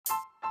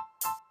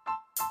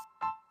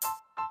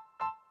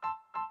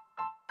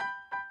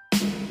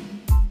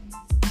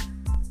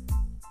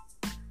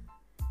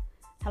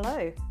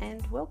Hello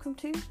and welcome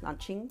to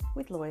Lunching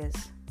with Lawyers.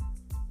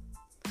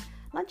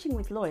 Lunching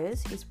with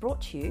Lawyers is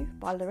brought to you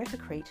by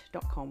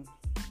lorettacrete.com.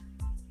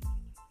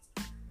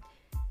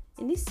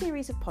 In this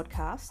series of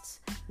podcasts,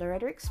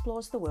 Loretta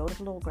explores the world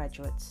of law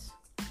graduates.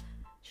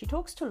 She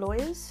talks to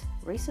lawyers,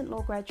 recent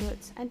law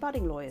graduates and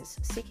budding lawyers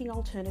seeking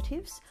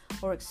alternatives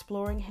or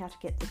exploring how to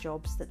get the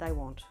jobs that they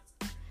want.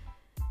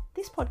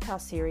 This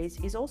podcast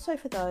series is also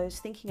for those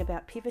thinking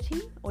about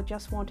pivoting or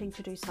just wanting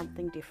to do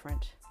something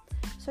different.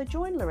 So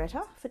join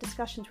Loretta for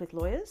discussions with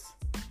lawyers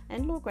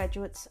and law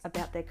graduates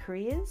about their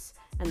careers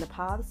and the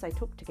paths they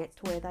took to get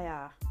to where they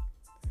are.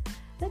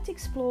 Let's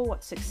explore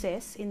what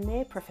success in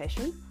their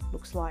profession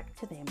looks like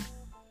to them.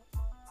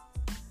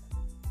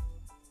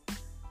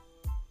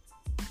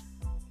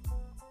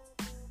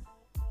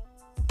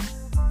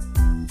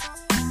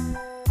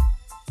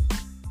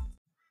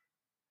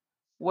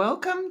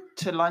 Welcome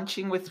to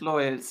Lunching with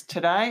Lawyers.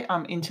 Today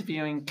I'm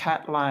interviewing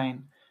Kat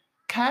Lane.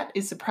 Kat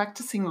is a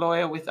practicing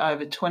lawyer with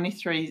over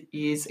 23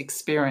 years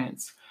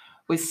experience,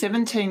 with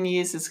 17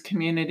 years as a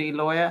community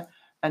lawyer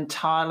and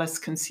tireless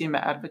consumer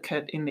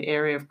advocate in the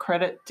area of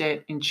credit,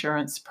 debt,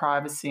 insurance,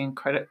 privacy and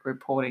credit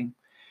reporting.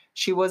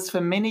 She was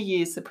for many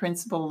years the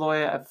principal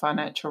lawyer at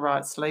Financial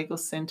Rights Legal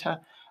Centre,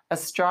 a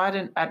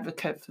strident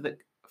advocate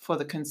for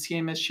the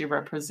consumers she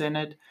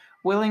represented,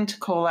 willing to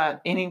call out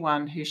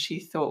anyone who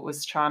she thought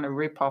was trying to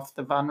rip off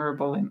the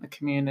vulnerable in the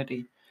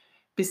community.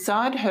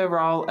 Beside her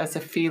role as a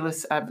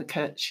fearless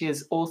advocate, she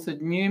has authored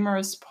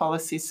numerous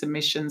policy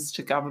submissions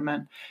to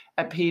government,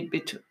 appeared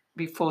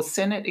before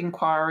Senate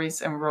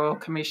inquiries and royal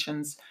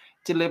commissions,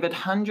 delivered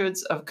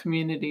hundreds of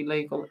community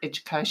legal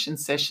education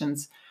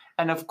sessions,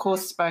 and of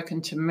course spoken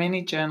to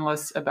many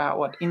journalists about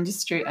what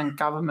industry and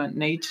government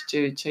need to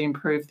do to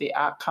improve the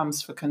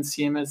outcomes for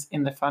consumers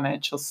in the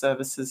financial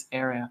services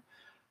area.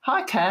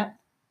 Hi, Kat.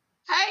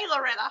 Hey,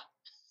 Loretta.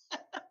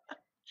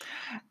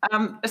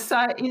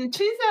 So in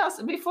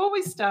 2000, before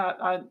we start,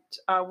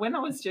 when I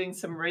was doing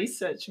some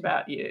research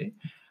about you,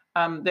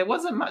 there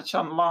wasn't much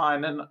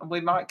online, and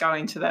we might go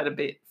into that a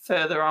bit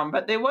further on,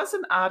 but there was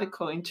an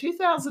article in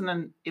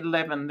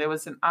 2011, there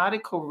was an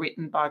article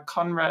written by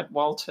Conrad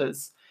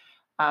Walters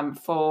on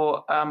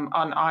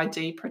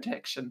ID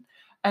protection.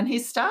 And he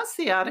starts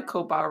the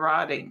article by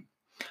writing,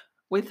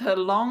 "With her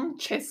long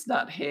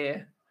chestnut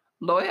hair,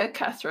 lawyer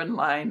Catherine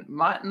Lane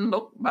mightn't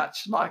look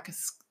much like a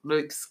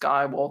Luke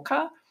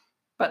Skywalker,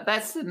 but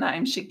that's the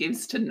name she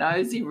gives to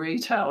nosy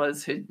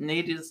retailers who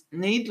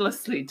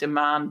needlessly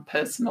demand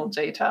personal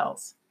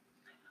details.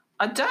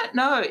 I don't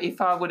know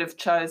if I would have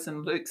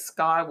chosen Luke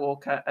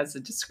Skywalker as a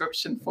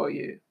description for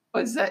you,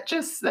 or is that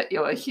just that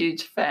you're a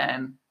huge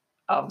fan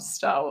of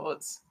Star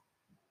Wars?"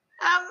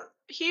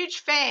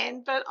 Huge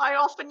fan, but I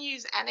often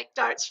use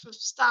anecdotes for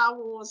Star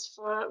Wars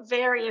for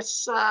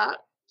various,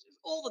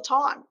 all the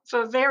time,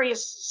 for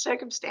various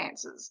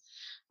circumstances.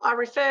 I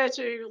refer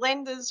to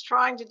lenders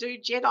trying to do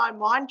Jedi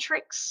mind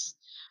tricks.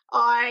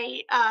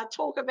 I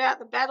talk about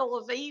the Battle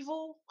of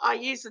Evil. I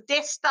use the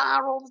Death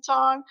Star all the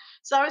time.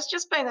 So it's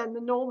just been an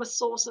enormous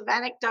source of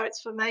anecdotes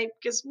for me,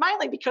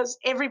 mainly because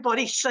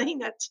everybody's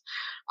seen it.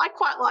 I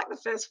quite like the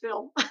first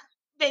film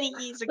many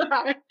years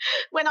ago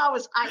when I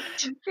was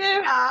 8.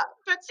 Yeah.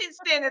 But since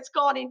then, it's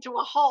gone into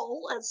a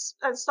hole, as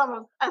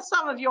some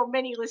of your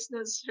many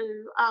listeners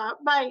who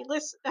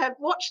have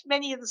watched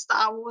many of the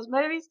Star Wars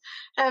movies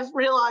have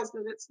realised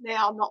that it's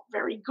now not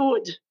very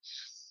good.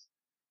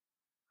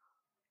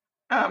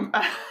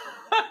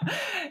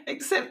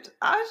 Except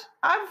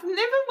I've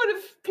never would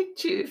have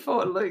picked you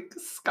for Luke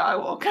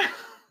Skywalker.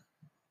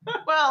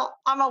 Well,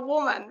 I'm a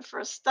woman for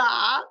a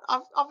start.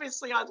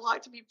 Obviously, I'd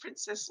like to be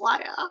Princess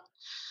Leia.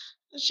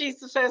 She's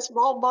the first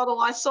role model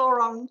I saw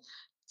on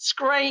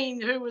screen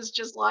who was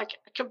just like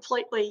a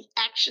completely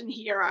action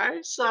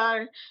hero.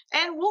 So,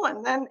 and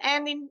woman,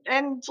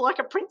 and like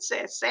a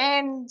princess,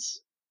 and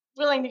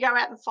willing to go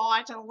out and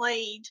fight and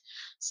lead.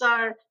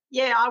 So,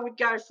 yeah, I would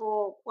go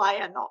for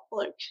Leia, not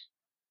Luke.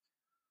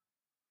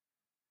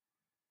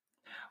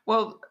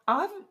 Well,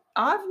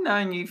 I've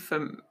known you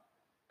for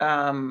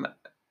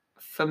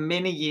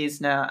many years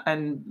now,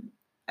 and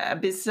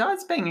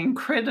besides being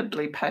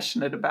incredibly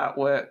passionate about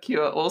work,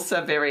 you are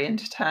also very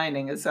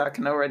entertaining, as I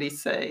can already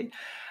see,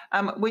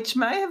 which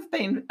may have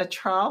been a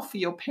trial for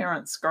your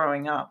parents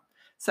growing up.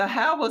 So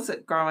how was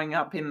it growing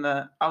up in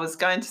I was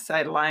going to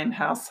say Lane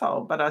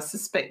household, but I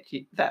suspect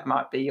that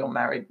might be your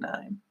married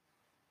name.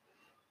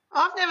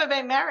 I've never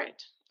been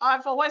married.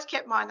 I've always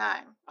kept my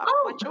name.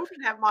 My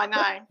children have my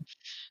name.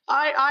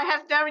 I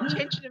have no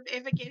intention of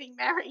ever getting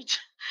married.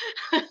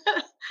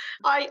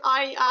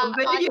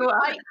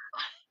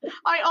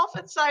 I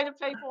often say to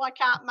people I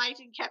can't mate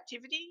in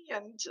captivity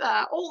and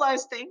all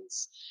those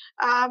things,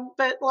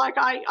 but like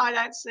I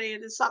don't see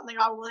it as something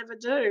I will ever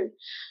do,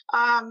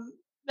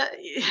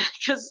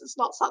 because it's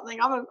not something.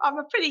 I'm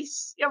a pretty.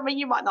 I mean,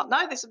 you might not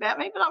know this about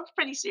me, but I'm a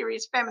pretty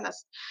serious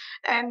feminist,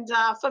 and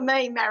for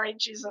me,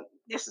 marriage isn't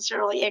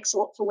necessarily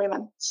excellent for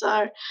women.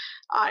 So,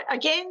 I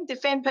again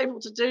defend people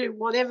to do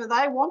whatever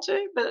they want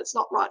to, but it's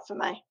not right for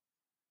me.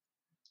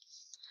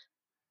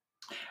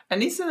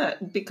 And isn't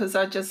it because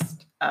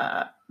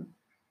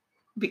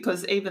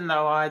because even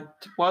though I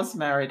was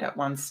married at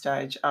one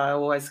stage, I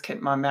always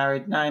kept my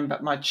married name,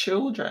 but my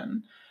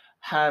children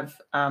have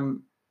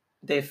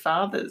their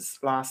father's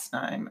last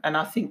name. And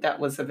I think that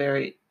was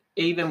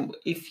even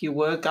if you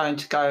were going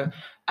to go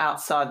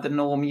outside the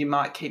norm, you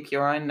might keep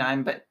your own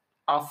name, but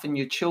often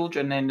your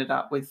children ended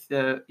up with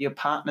your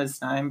partner's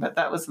name. But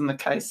that wasn't the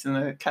case in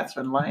the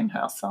Catherine Lane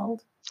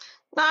household.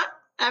 No,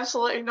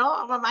 absolutely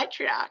not. I'm a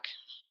matriarch.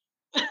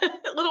 A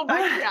little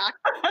matriarch.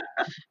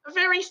 A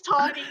very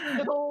tiny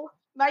little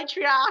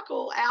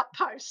matriarchal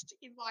outpost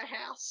in my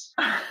house.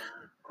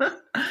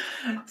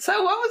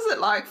 So what was it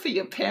like for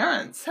your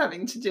parents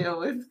having to deal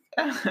with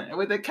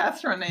a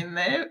Catherine in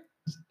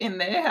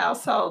their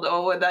household,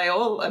 or were they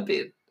all a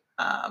bit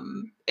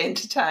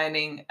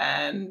entertaining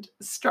and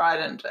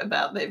strident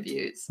about their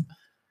views?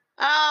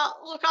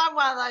 Look, I'm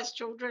one of those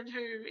children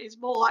who is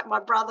more like my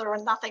brother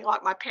and nothing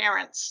like my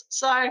parents.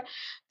 So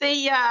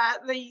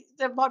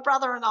my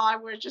brother and I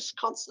were just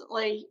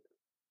constantly.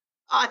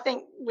 I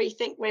think we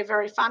think we're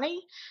very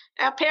funny.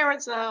 Our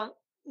parents are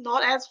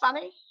not as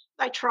funny.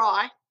 They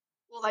try.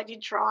 Well, they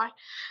did try.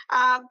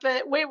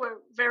 But we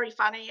were very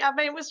funny. I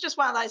mean, it was just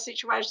one of those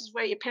situations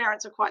where your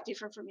parents are quite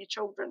different from your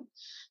children.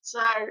 So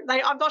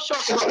I'm not sure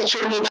if they got the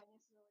children.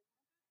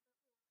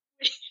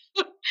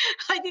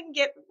 I didn't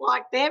get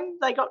like them.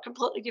 They got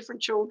completely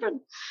different children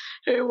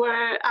who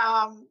were,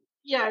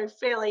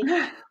 fairly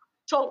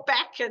talk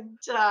back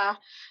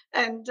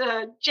and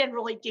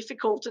generally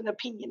difficult and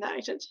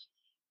opinionated.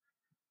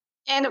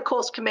 And, of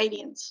course,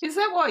 comedians. Is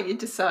that why you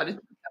decided?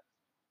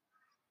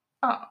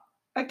 Oh,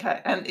 okay.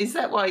 And is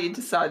that why you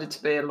decided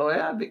to be a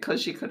lawyer,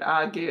 because you could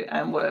argue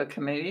and were a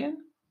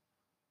comedian?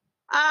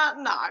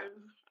 No.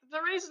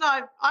 The reason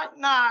I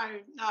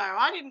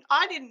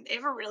didn't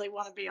ever really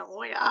want to be a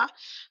lawyer.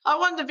 I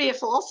wanted to be a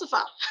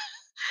philosopher.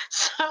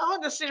 So I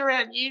wanted to sit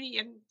around uni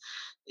and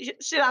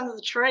sit under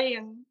the tree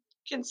and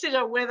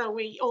consider whether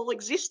we all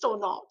exist or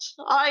not.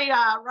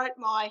 I wrote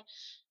my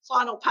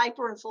final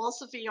paper in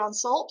philosophy on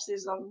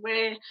solipsism,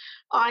 where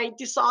I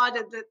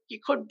decided that you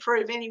couldn't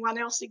prove anyone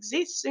else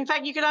exists. In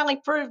fact, you could only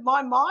prove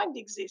my mind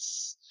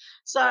exists.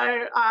 So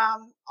I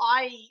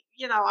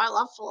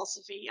love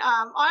philosophy.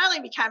 I only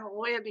became a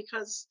lawyer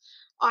because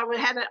I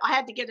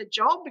had to get a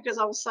job because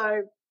I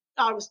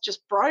was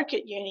just broke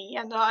at uni,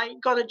 and I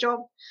got a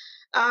job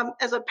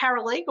as a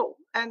paralegal,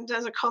 and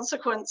as a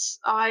consequence,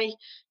 I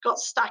got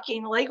stuck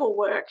in legal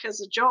work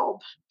as a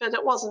job. But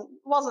it wasn't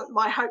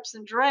my hopes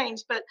and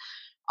dreams. But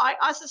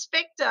I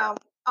suspect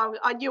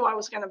I knew I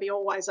was going to be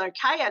always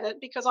okay at it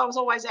because I was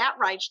always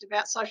outraged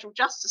about social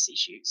justice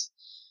issues.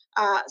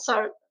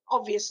 So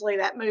obviously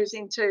that moves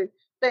into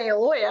being a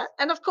lawyer.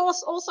 And of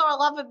course, also I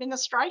love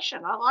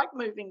administration. I like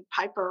moving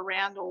paper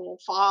around or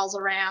files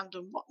around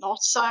and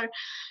whatnot. So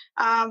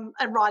and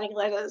writing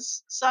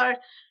letters. So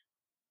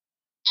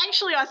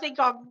actually, I think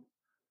I'm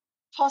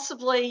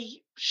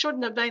possibly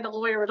shouldn't have been a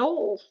lawyer at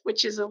all,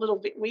 which is a little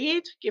bit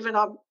weird given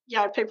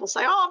people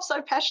say, oh, I'm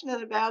so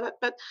passionate about it.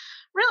 But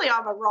really,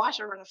 I'm a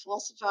writer and a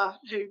philosopher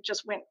who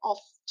just went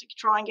off to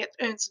try and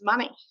earn some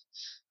money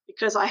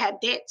because I had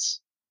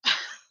debts.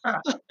 So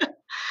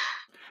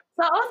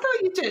I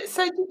thought you did.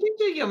 So did you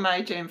do your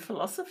major in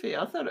philosophy?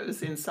 I thought it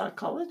was in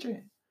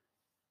psychology.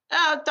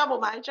 Double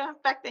major.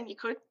 Back then you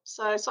could.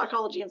 So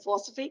psychology and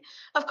philosophy.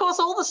 Of course,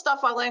 all the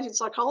stuff I learned in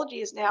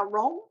psychology is now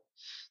wrong.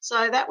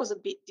 So that was a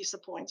bit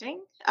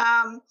disappointing.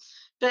 So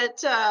they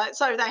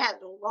had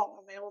it all wrong.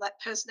 I mean, all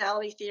that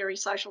personality theory,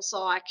 social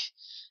psych,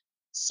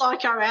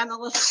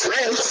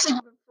 psychoanalysis,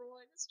 Sigmund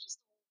Freud, it's just,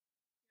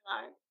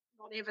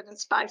 not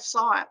evidence-based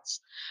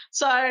science.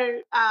 So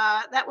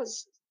that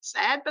was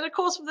sad. But of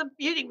course, the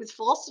beauty with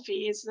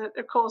philosophy is that,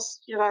 of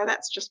course,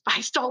 that's just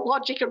based on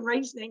logic and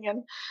reasoning,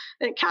 and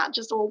it can't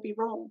just all be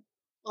wrong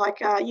like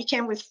you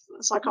can with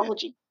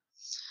psychology.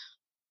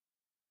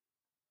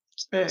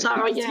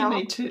 So you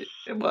need to.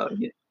 Well,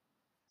 yeah.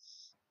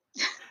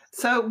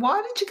 So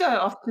why did you go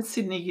off to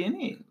Sydney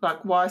Uni?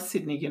 Like, why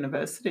Sydney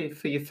University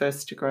for your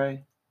first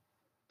degree?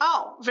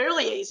 Oh,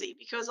 very easy,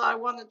 because I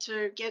wanted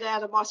to get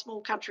out of my small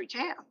country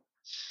town.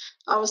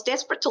 I was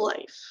desperate to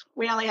leave.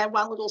 We only had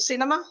one little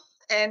cinema,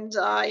 and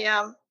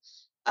I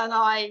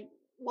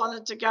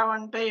wanted to go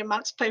and be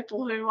amongst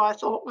people who I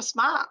thought were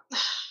smart.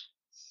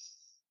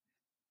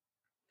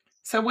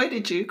 So where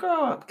did you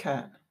grow up,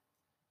 Kat?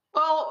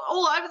 Well,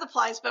 all over the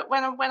place, but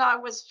when I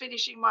was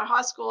finishing my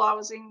high school, I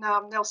was in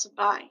Nelson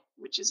Bay,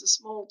 which is a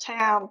small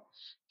town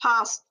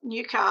past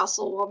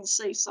Newcastle on the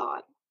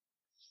seaside.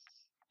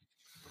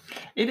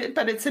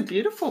 But it's a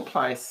beautiful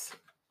place,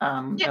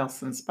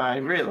 Nelson's Bay,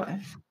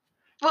 really.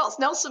 Well, it's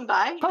Nelson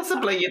Bay.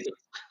 Possibly,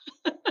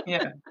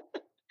 yeah.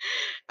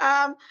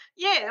 Well,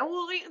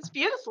 it's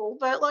beautiful,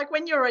 but like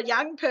when you're a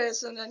young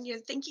person and you're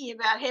thinking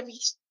about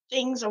heavy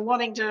things and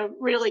wanting to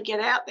really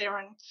get out there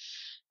and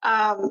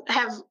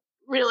have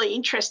really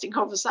interesting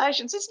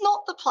conversations, it's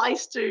not the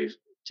place to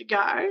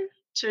go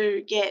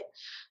to get,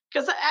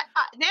 because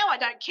now I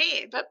don't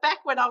care, but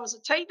back when I was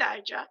a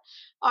teenager,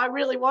 I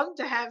really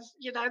wanted to have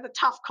the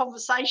tough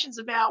conversations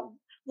about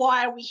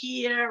why are we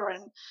here,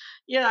 and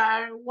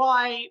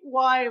why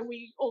are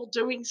we all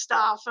doing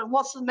stuff, and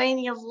what's the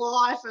meaning of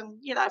life, and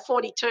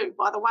 42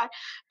 by the way,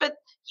 but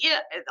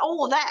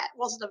all of that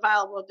wasn't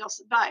available in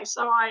Gosford Bay,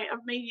 so I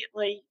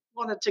immediately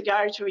wanted to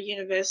go to a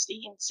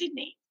university in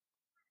Sydney,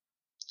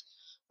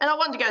 and I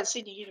wanted to go to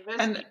Sydney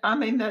University. And I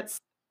mean, that's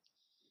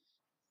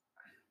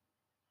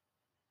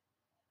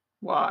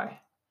why.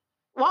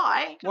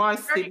 Why? Why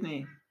It's very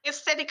Sydney?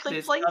 aesthetically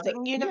There's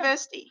pleasing yeah.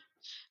 university.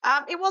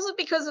 It wasn't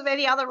because of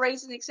any other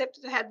reason except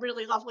it had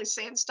really lovely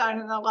sandstone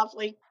and a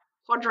lovely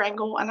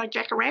quadrangle and a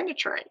jacaranda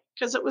tree,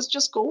 because it was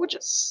just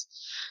gorgeous.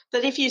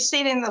 That if you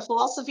sit in the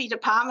philosophy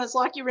department, it's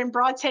like you're in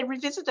Brideshead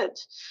Revisited.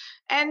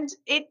 And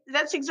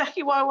that's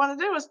exactly what I want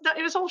to do.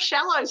 It was all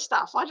shallow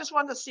stuff. I just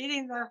wanted to sit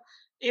in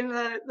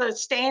the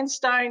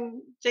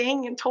sandstone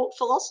thing and talk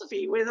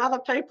philosophy with other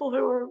people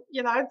who were,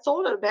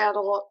 thought about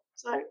a lot.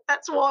 So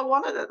that's what I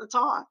wanted at the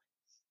time.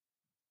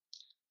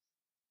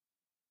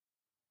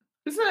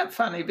 Isn't that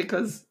funny?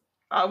 Because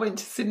I went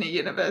to Sydney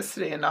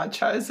University and I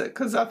chose it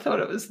because I thought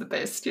it was the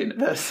best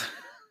university.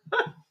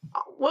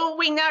 Well,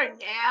 we know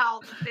now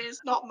that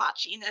there's not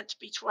much in it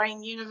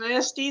between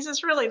universities.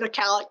 It's really the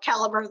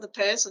calibre of the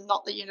person,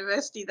 not the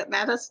university, that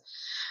matters.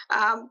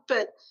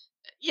 But,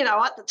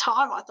 at the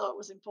time I thought it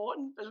was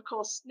important. But, of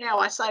course, now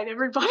I say to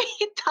everybody,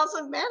 it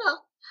doesn't matter.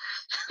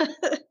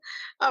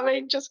 I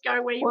mean, just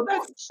go where you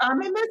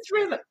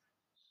want.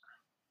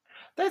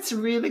 That's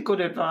really good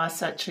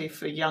advice, actually,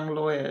 for young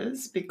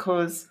lawyers,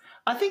 because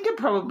I think it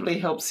probably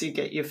helps you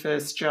get your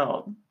first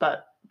job.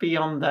 But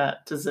beyond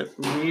that, does it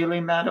really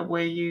matter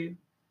where you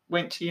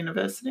went to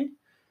university?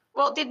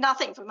 Well, it did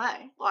nothing for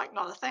me, like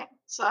not a thing.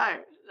 So,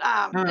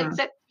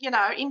 except,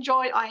 I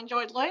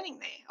enjoyed learning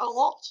there a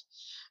lot.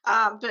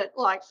 But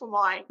like for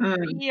my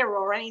career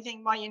or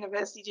anything, my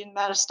university didn't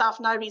matter. Stuff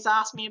nobody's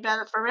asked me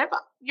about it forever.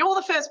 You're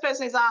the first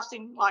person who's asked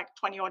in like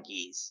 20 odd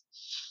years.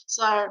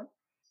 So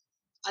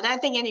I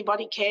don't think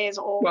anybody cares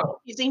or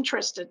is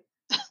interested.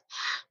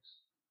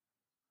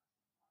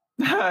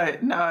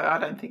 No, I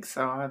don't think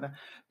so either.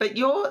 But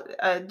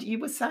you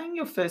were saying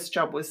your first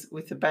job was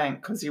with the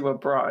bank because you were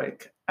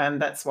broke,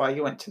 and that's why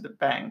you went to the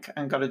bank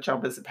and got a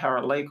job as a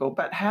paralegal.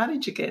 But how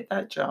did you get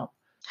that job?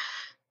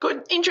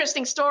 Good,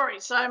 interesting story.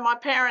 So my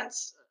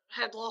parents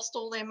had lost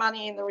all their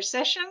money in the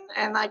recession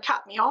and they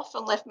cut me off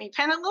and left me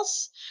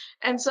penniless.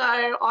 And so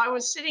I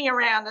was sitting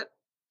around at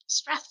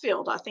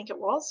Strathfield, I think it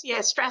was. Yeah,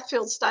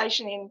 Strathfield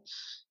Station in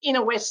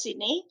inner West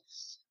Sydney.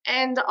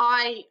 And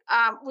I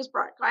was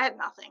broke. I had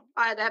nothing.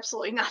 I had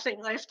absolutely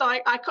nothing left.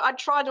 I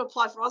tried to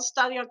apply for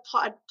Austudy.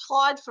 I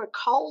applied for a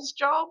Coles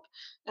job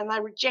and they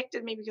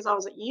rejected me because I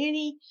was at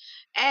uni.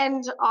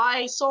 And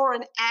I saw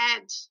an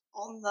ad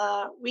on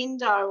the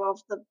window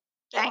of the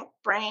bank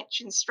branch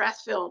in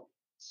Strathfield.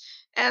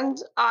 And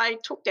I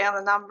took down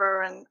the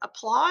number and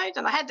applied,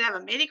 and I had to have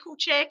a medical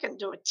check and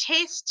do a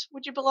test,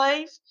 would you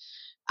believe?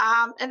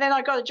 And then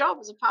I got a job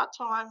as a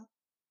part-time,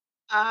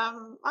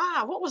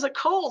 what was it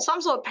called?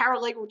 Some sort of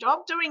paralegal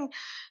job doing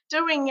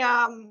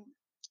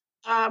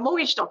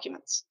mortgage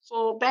documents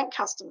for bank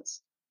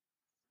customers.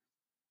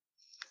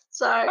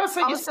 So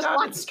you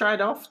started straight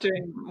off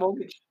doing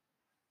mortgage.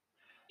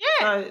 Yeah.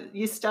 So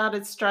you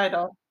started straight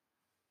off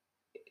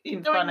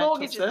in doing financial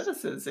mortgages.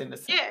 services, in a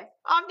sense. Yeah,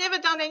 I've never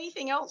done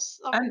anything else.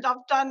 I've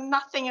done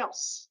nothing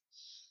else.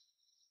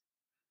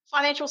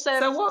 Financial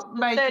services. So what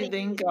made you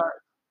then go?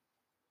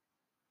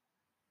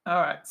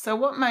 All right. So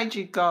what made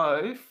you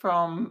go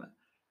from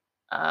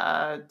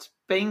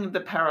being the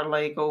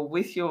paralegal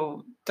with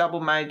your double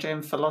major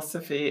in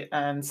philosophy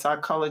and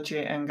psychology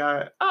and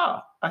go,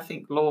 I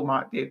think law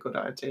might be a good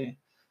idea?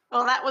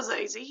 Well, that was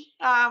easy.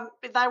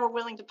 But they were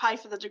willing to pay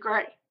for the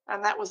degree,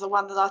 and that was the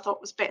one that I thought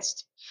was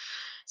best.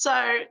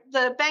 So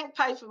the bank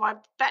paid for my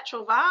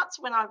Bachelor of Arts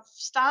when I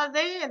started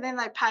there, and then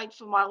they paid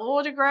for my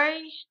law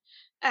degree,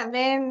 and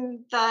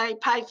then they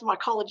paid for my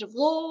College of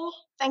Law.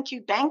 Thank you,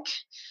 bank.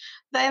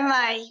 Then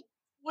they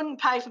wouldn't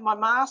pay for my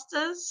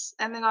Masters,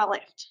 and then I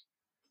left.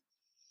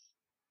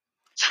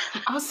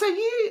 So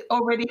you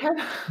already had...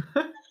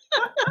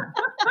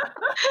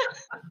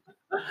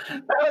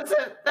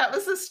 That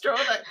was a straw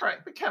that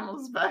broke the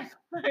camel's back.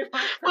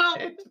 Well,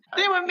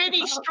 there were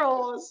many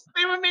straws.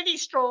 There were many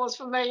straws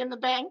for me in the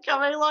bank.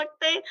 I mean, like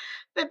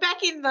they're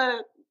back in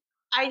the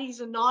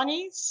 80s and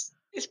 90s.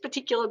 This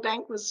particular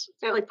bank was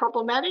fairly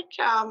problematic.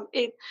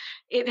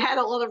 It had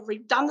a lot of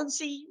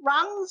redundancy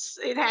runs.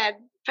 It had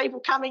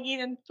people coming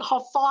in and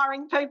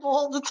firing people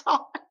all the time.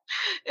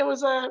 It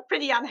was a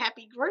pretty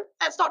unhappy group.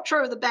 That's not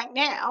true of the bank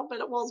now, but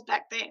it was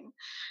back then.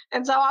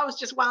 And so I was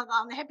just one of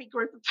the unhappy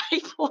group of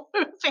people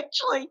who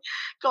eventually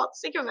got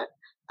sick of it.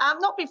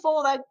 Not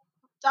before they'd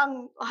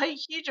done a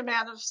huge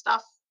amount of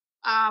stuff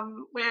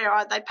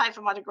where they paid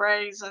for my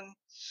degrees and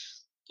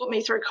put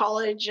me through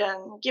college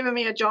and given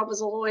me a job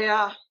as a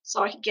lawyer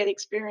so I could get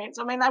experience.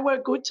 I mean, they were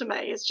good to me.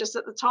 It's just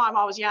at the time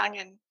I was young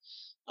and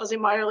I was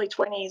in my early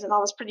 20s and I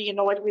was pretty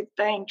annoyed with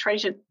being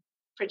treated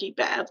pretty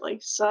badly.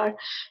 So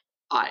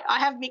I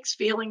have mixed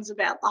feelings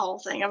about the whole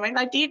thing. I mean,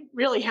 they did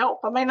really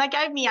help. I mean, they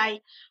gave me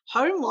a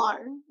home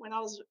loan when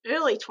I was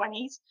early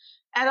 20s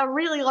at a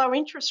really low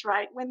interest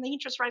rate when the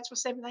interest rates were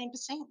 17%.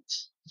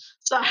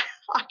 So,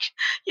 like,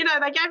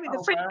 they gave me the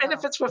Oh, fringe wow.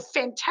 benefits were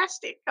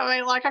fantastic. I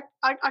mean, like,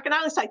 I can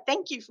only say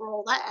thank you for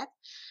all that.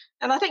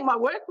 And I think my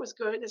work was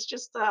good. It's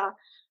just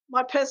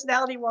my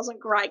personality wasn't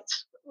great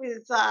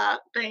with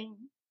being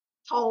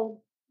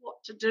told what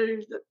to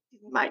do that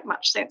didn't make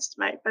much sense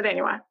to me. But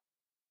anyway.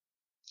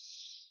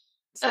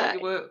 So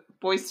you were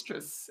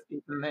boisterous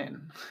even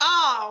then.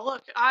 Oh,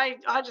 look, I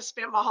just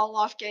spent my whole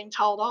life getting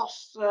told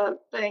off for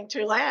being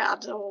too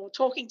loud or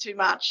talking too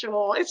much,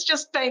 or it's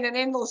just been an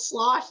endless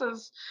life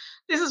of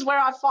this is where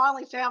I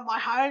finally found my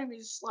home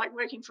is like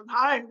working from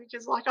home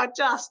because like I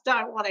just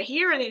don't want to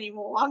hear it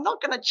anymore. I'm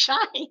not going to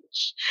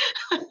change.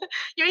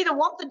 You either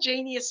want the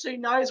genius who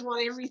knows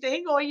what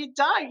everything or you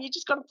don't. You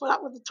just got to put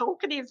up with the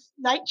talkative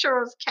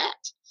nature of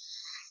Kat.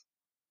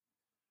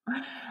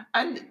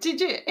 And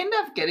did you end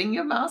up getting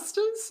your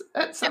master's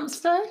at some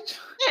stage?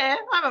 Yeah,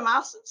 I have a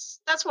master's.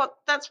 That's what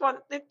it's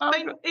Oh,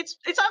 been. good. It's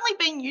only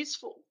been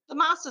useful. The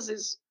master's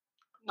is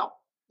not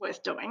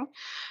worth doing,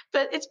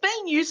 but it's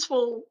been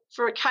useful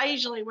for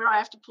occasionally where I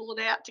have to pull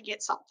it out to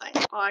get something.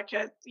 Like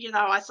I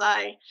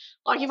say,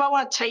 like if I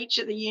want to teach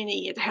at the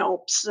uni, it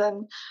helps,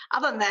 and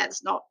other than that,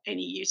 it's not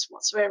any use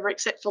whatsoever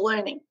except for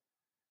learning.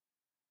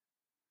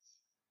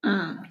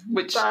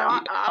 Which So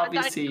I don't.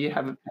 obviously you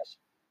have a passion.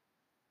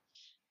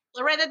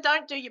 Loretta,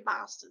 don't do your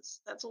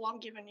masters. That's all I'm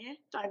giving you.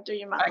 Don't do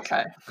your masters.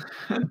 Okay.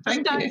 Thank Just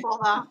you. don't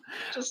bother.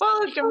 Just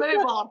Well, you can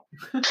move on.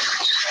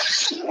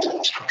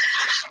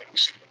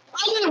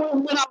 I knew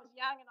when I was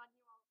young and I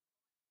knew I was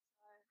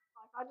so,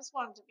 like I just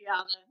wanted to be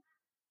able to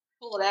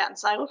pull it out and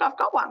say, look, I've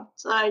got one.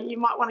 So you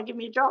might want to give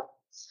me a job.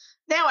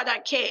 Now I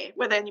don't care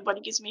whether anybody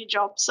gives me a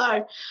job.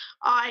 So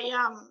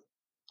I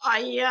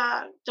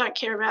don't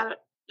care about it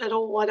at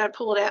all. I don't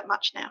pull it out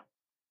much now.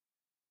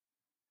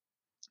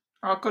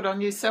 Oh, good on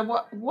you. So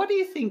what do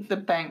you think the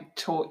bank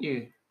taught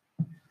you?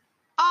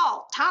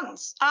 Oh,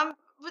 tons.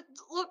 But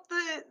look,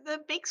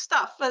 the big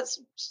stuff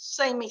that's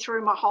seen me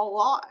through my whole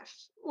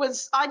life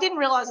was I didn't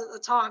realise at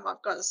the time,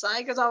 I've got to say,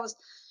 because I was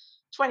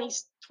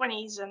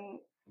 20s and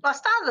I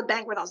started the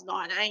bank when I was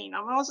 19. I mean,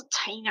 I was a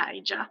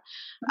teenager.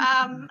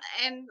 And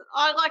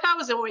I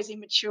was always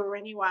immature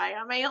anyway.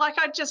 I mean, like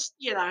I just,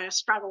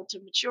 struggled to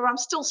mature. I'm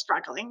still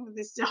struggling.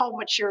 The whole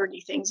maturity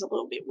thing's a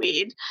little bit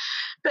weird.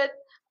 But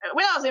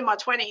when I was in my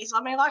 20s,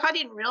 I mean, like I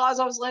didn't realise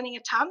I was learning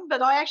a ton,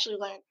 but I actually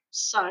learned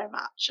so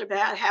much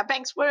about how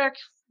banks work,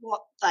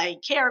 what they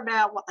care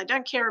about, what they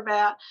don't care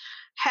about,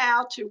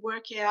 how to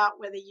work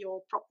out whether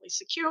you're properly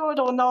secured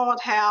or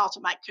not, how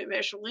to make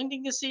commercial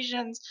lending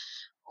decisions.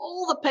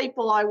 All the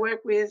people I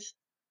work with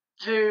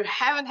who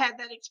haven't had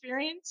that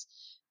experience,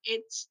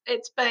 it's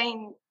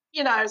been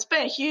it's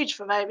been huge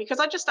for me because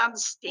I just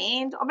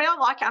understand. I mean, I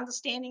like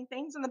understanding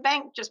things, and the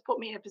bank just put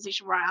me in a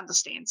position where I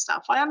understand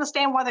stuff. I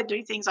understand why they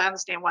do things. I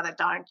understand why they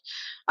don't.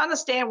 I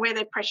understand where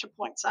their pressure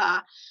points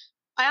are.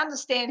 I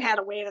understand how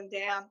to wear them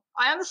down.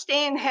 I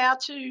understand how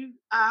to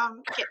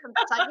get them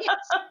to say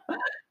yes.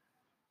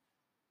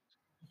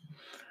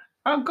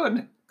 Oh,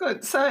 good,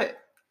 good. So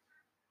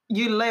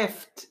you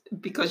left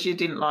because you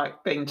didn't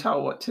like being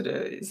told what to do.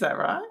 Is that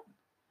right?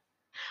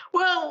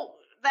 Well,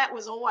 I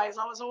was always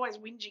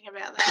whinging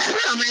about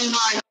that. I mean,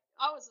 like,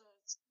 I was a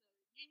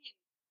union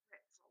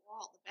rep for a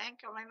while at the bank.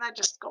 I mean, they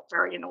just got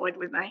very annoyed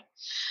with me.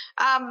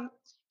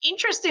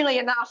 Interestingly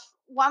enough,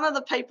 one of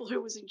the people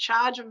who was in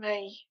charge of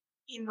me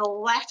in the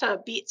latter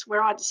bits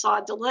where I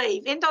decided to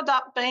leave ended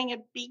up being a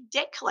big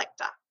debt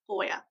collector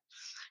lawyer.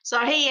 So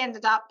he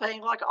ended up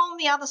being like on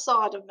the other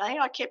side of me.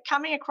 I kept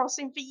coming across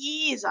him for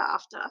years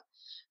after,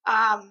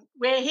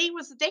 where he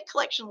was a debt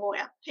collection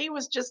lawyer. He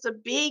was just a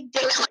big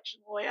debt collection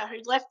lawyer who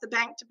left the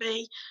bank to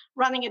be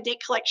running a debt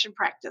collection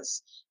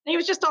practice. And he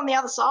was just on the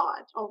other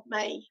side of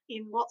me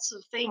in lots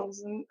of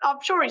things. And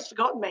I'm sure he's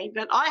forgotten me,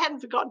 but I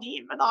hadn't forgotten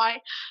him. And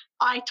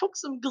I took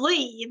some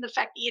glee in the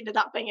fact he ended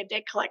up being a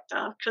debt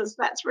collector because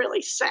that's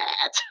really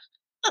sad.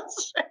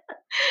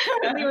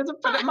 And he was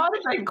but it might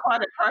have been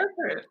quite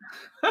appropriate.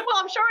 Well,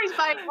 I'm sure he's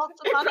made lots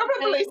of money. It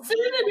probably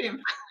suited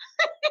him.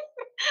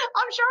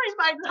 I'm sure he's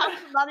made tons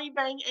of money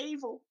being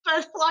evil,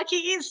 but like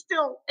he is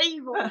still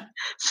evil.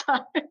 So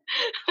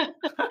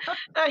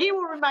he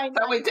will remain.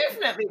 So we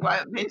definitely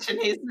won't mention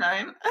his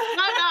name.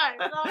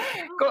 No.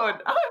 Good.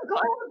 I'm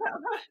glad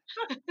about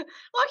that.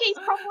 Look, he's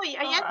probably.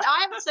 I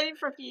haven't seen him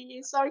for a few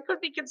years, so he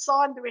could be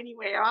consigned to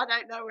anywhere. I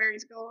don't know where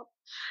he's gone.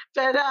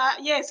 But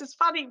yes, it's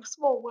funny,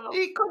 small world.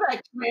 He could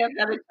actually have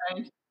had a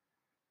change.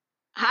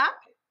 Huh?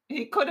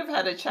 He could have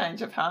had a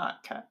change of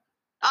heart, Kat.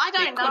 I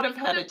don't know. He could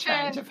have had a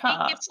change of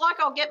heart. It's like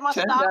I'll get my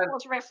Star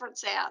Wars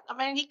reference out. I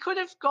mean, he could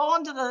have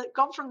gone from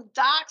the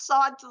dark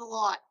side to the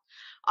light.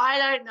 I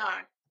don't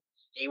know.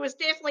 He was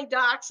definitely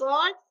dark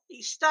side.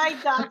 He stayed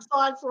dark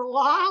side for a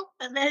while,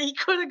 and then he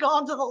could have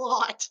gone to the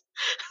light.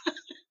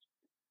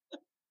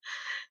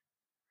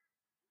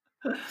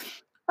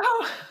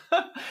 Oh,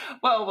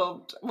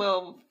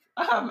 well.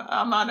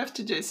 I might have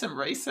to do some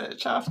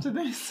research after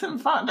this and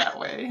find out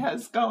where he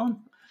has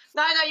gone.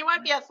 No, you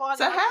won't be able to find.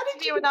 So how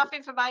did you enough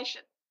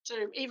information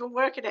to even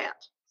work it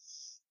out?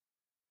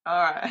 All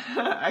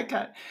right.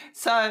 Okay.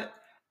 So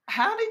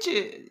how did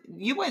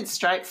you went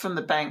straight from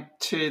the bank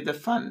to the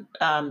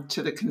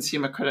to the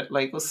Consumer Credit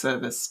Legal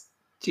Service,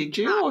 did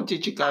No, you, or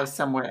did you go no,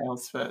 somewhere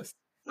else first?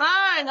 no.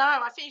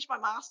 I finished my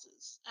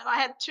masters, and I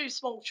had two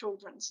small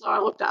children, so I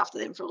looked after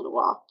them for a little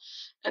while,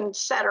 and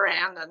sat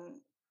around and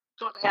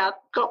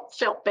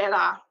felt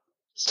better.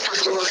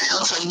 Just all around,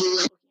 so looking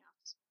after,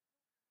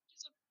 which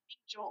is a big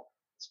job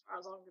as far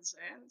as I'm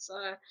concerned.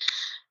 So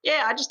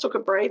yeah, I just took a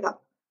breather.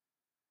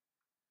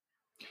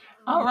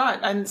 All right.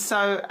 And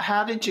so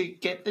how did you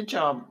get the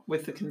job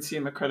with the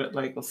Consumer Credit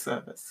Legal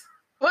Service?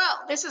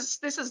 Well, this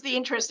is the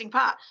interesting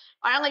part.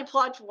 I only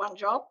applied for one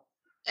job,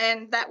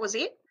 and that was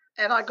it,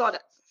 and I got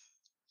it.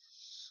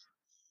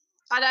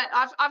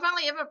 I've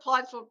only ever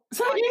applied for.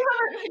 So Like, you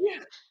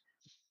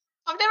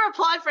I've never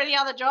applied for any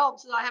other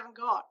jobs that I haven't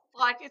got.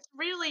 Like, it's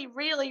really,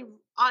 really.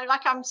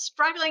 I'm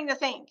struggling to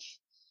think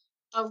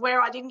of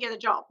where I didn't get a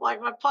job.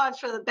 Like, I applied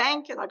for the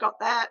bank and I got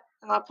that,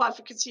 and I applied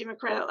for consumer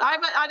credit. I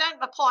don't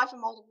apply for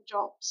multiple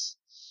jobs.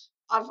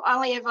 I've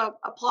only ever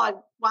applied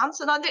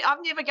once, and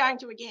I'm never going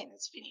to again.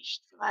 It's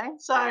finished for me.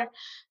 So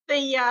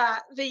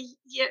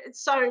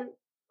so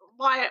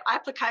my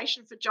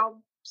application for job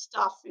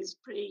stuff is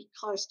pretty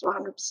close to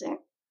 100%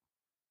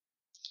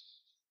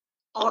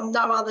 on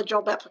no other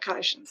job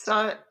applications.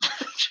 so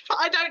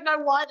I don't know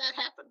why that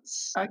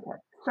happens. okay.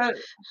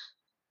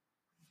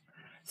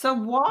 So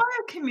why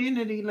a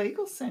community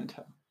legal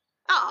centre?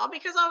 Oh,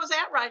 because I was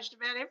outraged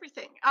about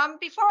everything.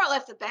 Before I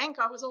left the bank,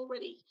 I was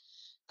already,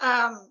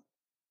 because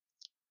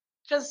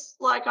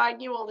like I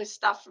knew all this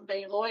stuff from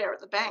being a lawyer at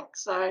the bank,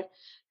 so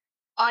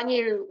I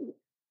knew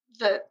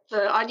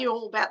I knew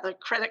all about the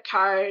credit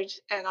code,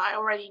 and I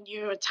already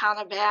knew a ton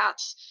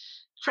about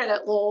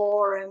credit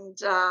law and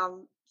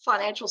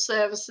financial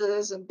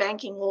services and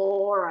banking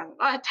law, and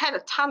I had a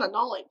ton of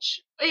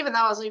knowledge. Even though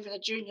I was even a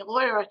junior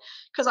lawyer,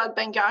 because I'd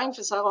been going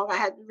for so long, I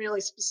had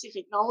really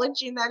specific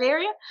knowledge in that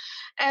area,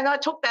 and I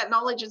took that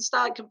knowledge and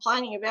started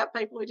complaining about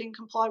people who didn't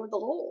comply with the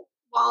law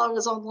while I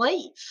was on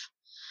leave.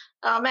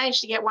 I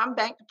managed to get one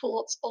bank to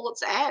pull all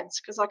its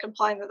ads because I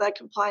complained that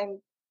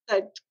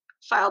they'd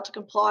failed to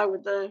comply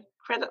with the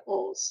credit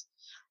laws,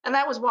 and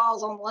that was while I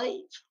was on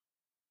leave.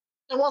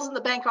 It wasn't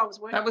the bank I was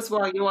working. That was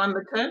while you were on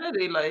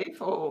maternity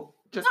leave, or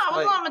just No, I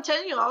leave? wasn't on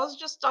maternity leave.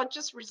 I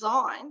just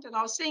resigned, and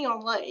I was sitting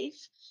on leave,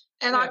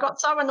 and I Yeah.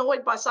 got so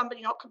annoyed by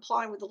somebody not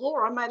complying with the law,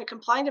 I made a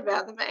complaint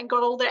about them and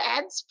got all their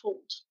ads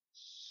pulled.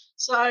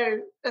 So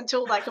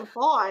until they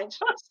complied,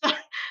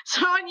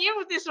 so I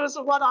knew this was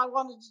what I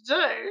wanted to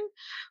do.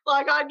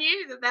 Like I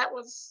knew that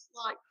was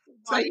like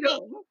So my you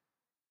thing.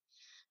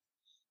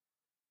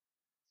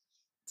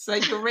 so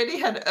you already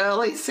had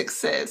early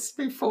success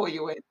before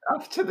you went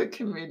off to the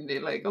community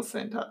legal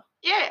centre.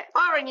 Yeah,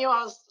 I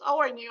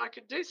already knew I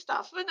could do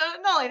stuff. But not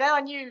only that, I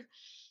knew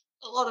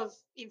a lot of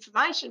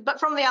information, but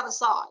from the other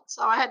side.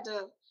 So I had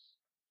to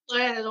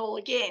learn it all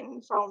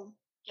again from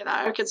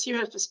a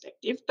consumer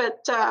perspective.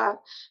 But no,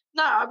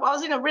 I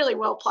was in a really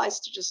well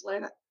placed to just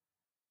learn it.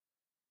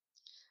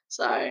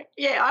 So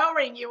yeah, I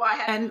already knew I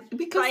had And a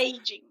because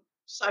raging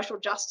social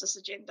justice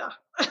agenda.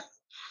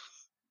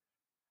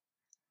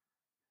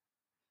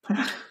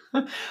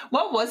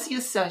 what was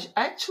your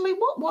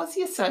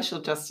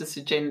social justice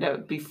agenda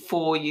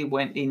before you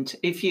went into,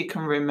 if you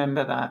can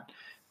remember that,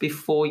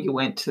 before you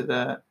went to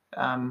the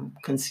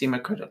Consumer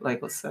Credit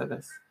Legal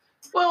Service?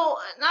 Well,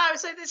 no.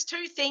 So there's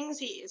two things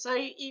here. So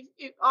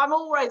I've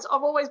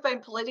always been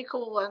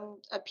political and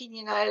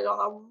opinionated on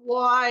a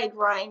wide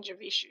range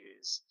of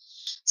issues.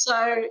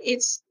 So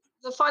it's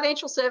the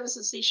financial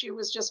services issue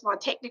was just my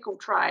technical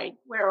trade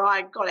where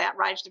I got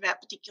outraged about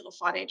particular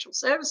financial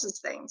services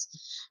things.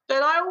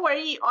 But I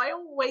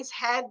always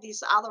had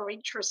this other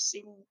interests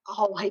in a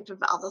whole heap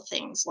of other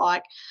things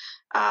like,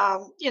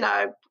 poor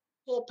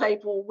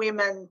people,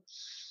 women,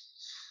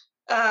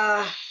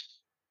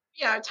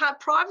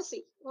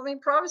 privacy. I mean,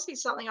 privacy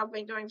is something I've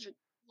been doing for a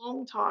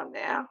long time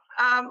now.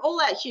 All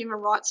that human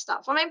rights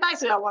stuff. I mean,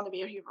 basically, I want to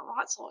be a human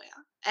rights lawyer,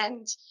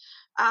 and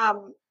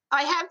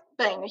I have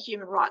been a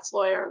human rights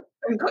lawyer.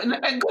 And couldn't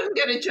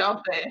get a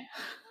job there.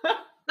 No,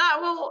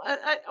 well,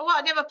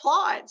 I never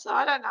applied, so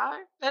I don't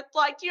know. But do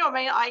you know what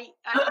I mean?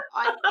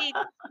 I did.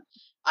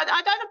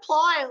 I don't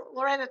apply,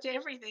 Loretta, to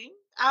everything.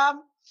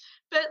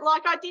 But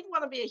I did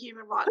want to be a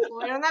human rights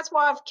lawyer, and that's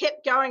why I've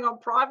kept going on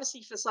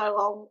privacy for so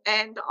long.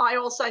 And I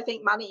also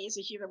think money is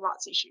a human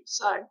rights issue.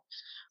 So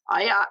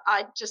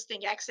I just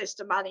think access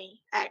to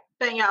money,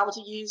 being able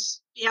to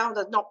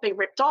not be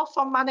ripped off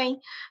on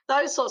money,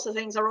 those sorts of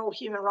things are all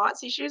human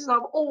rights issues. And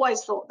I've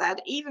always thought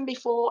that, even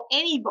before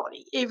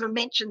anybody even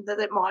mentioned that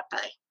it might be.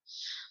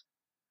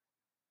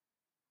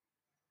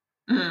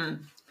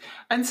 Mm.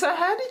 And so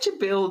how did you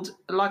build,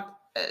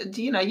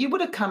 you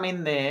would have come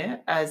in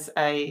there as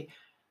a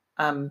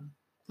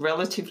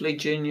relatively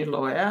junior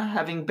lawyer,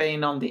 having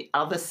been on the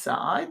other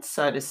side,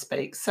 so to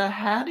speak. So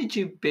how did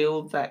you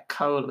build that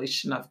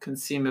coalition of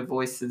consumer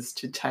voices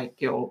to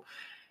take your,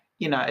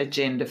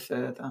 agenda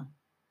further?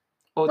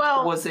 Or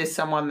was there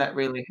someone that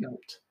really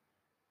helped?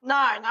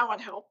 No one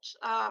helped.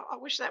 I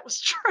wish that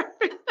was true.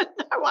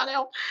 no one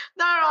else.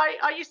 No,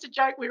 I used to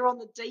joke we were on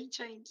the D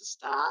team to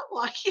start.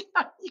 Like, you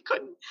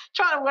couldn't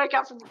try to work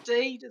up from the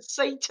D to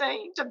C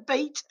team to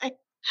B team.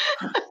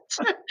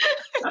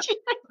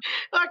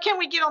 Like, can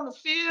we get on the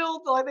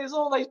field? Like, there's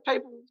all these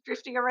people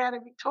drifting around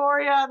in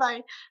Victoria.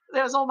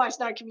 There was almost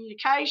no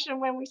communication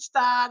when we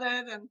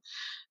started, and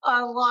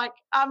one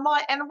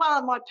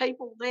of my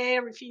people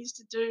there refused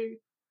to do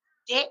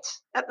debt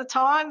at the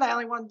time. They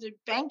only wanted to do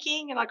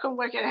banking, and I couldn't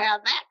work out how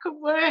that could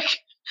work.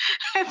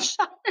 And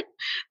so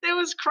there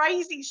was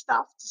crazy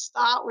stuff to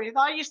start with.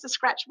 I used to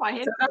scratch my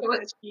head for the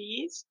first few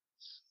years.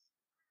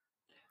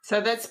 So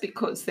that's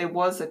because there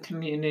was a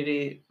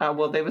community.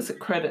 There was a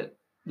credit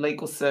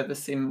legal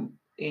service in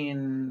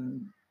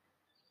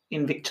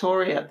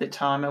Victoria at the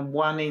time, and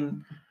one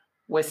in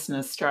Western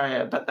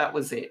Australia, but that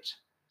was it.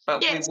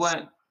 But yes.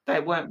 They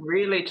weren't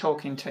really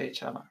talking to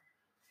each other.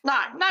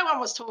 No one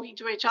was talking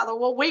to each other.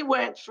 Well, we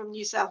weren't from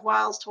New South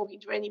Wales talking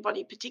to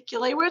anybody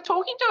particularly. We were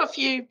talking to a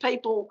few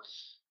people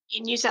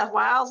in New South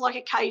Wales, like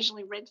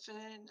occasionally Redfern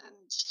and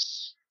a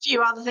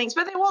few other things,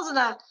 but there wasn't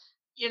a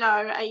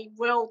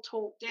well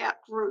talked out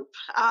group.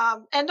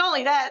 And not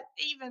only that,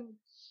 even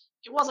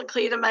it wasn't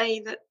clear to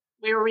me that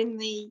we were in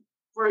the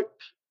group.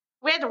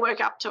 We had to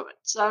work up to it,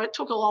 so it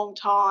took a long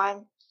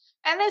time.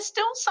 And there's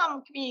still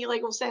some community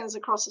legal centres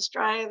across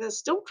Australia that's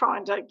still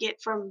trying to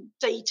get from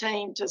D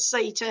team to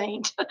C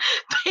team to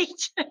B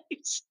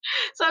teams.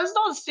 So it's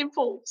not a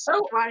simple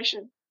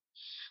situation.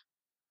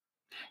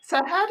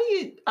 So how do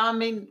you,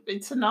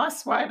 it's a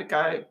nice way to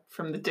go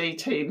from the D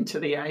team to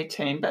the A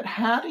team, but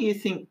how do you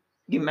think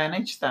you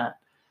manage that?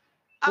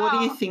 What do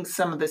you think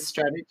some of the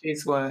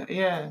strategies were?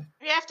 Yeah.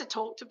 You have to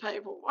talk to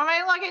people. I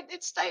mean, like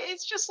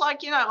it's just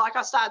like, like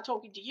I started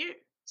talking to you.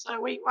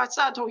 So I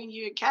started talking to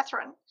you and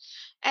Catherine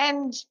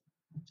and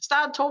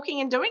started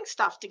talking and doing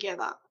stuff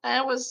together.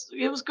 And it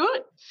was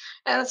good.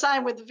 And the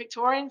same with the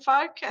Victorian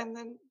folk, and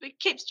then it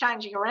keeps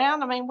changing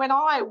around. I mean, when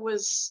I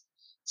was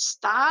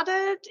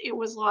started, it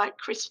was like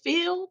Chris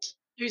Field,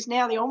 who's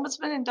now the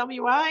Ombudsman in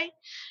WA.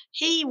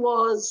 He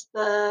was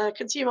the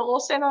Consumer Law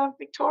Centre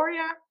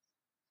Victoria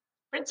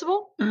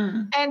principal.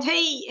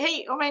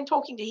 And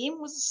talking to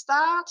him was a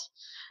start.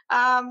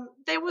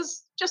 There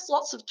was just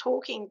lots of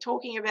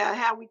talking about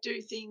how we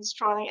do things,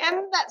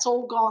 and that's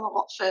all gone a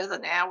lot further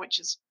now, which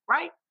is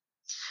great.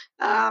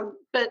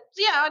 But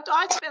yeah,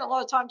 I spent a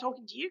lot of time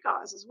talking to you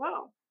guys as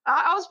well.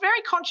 I was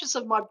very conscious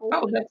of my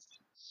borders.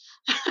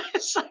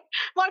 So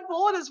my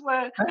borders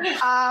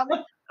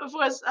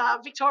was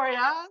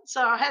Victoria,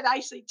 so I had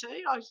ACT.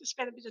 I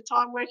spent a bit of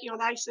time working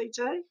on ACT,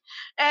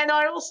 and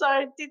I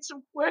also did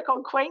some work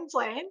on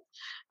Queensland.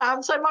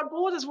 So my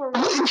borders were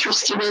really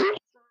interesting. So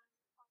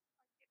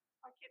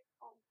I kept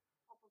on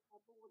top of my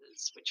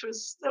borders, which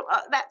was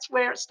that's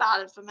where it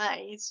started for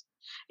me.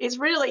 Is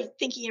really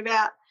thinking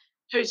about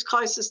who's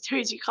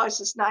your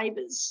closest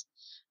neighbours,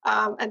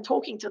 and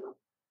talking to them.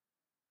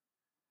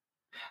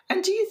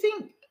 And do you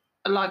think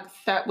like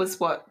that was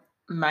what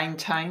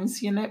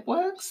maintains your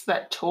networks,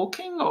 that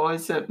talking, or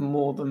is it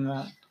more than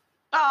that?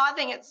 Oh, I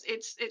think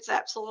it's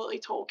absolutely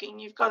talking.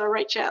 You've got to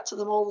reach out to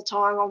them all the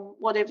time on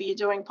whatever you're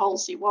doing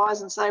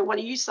policy-wise and say, what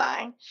are you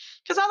saying?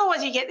 Because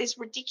otherwise you get this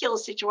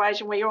ridiculous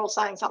situation where you're all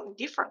saying something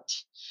different,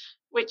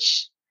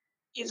 which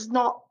is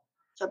not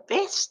the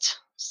best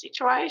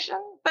situation.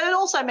 But it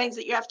also means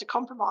that you have to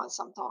compromise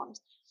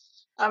sometimes.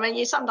 I mean,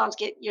 you sometimes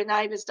get your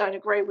neighbours don't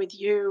agree with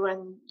you,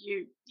 and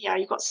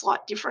you've got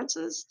slight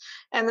differences.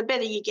 And the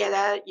better you get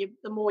at it,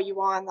 the more you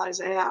iron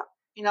those out.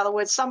 In other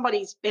words,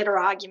 somebody's better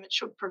argument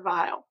should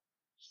prevail.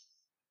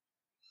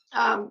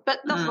 But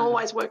it doesn't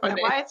always work that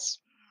way.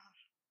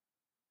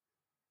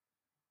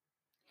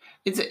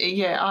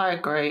 Yeah, I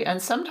agree.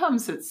 And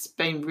sometimes it's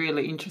been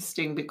really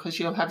interesting because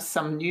you'll have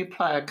some new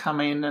player come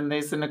in and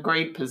there's an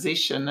agreed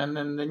position, and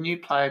then the new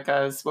player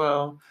goes,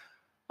 well,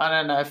 I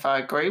don't know if I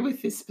agree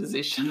with this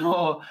position,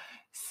 or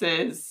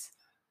says,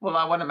 well,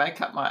 I want to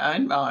make up my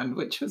own mind,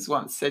 which was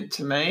once said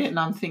to me. And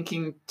I'm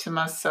thinking to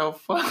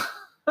myself, well,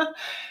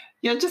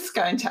 you're just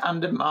going to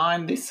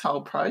undermine this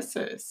whole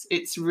process.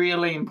 It's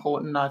really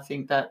important, I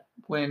think, that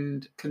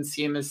when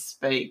consumers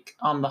speak,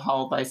 on the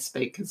whole, they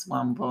speak as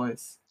one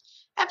voice.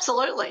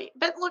 Absolutely.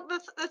 But look,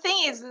 the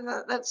thing is, and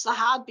that's the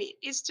hard bit,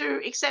 is to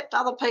accept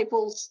other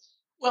people's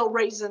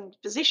well-reasoned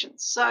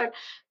positions. So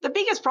the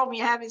biggest problem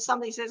you have is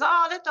somebody says,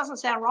 oh, that doesn't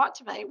sound right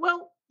to me.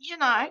 Well,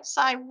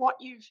 say what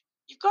you've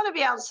got to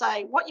be able to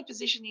say what your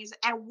position is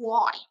and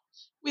why,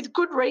 with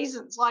good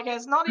reasons. Like,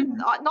 it's not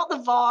not the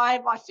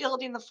vibe, I feel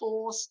it in the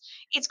force.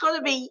 It's got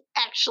to be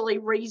actually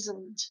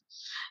reasoned.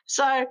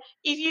 So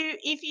if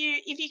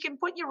you can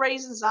put your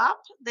reasons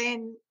up,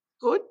 then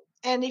good.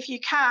 And if you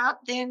can't,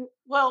 then,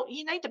 well,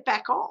 you need to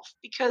back off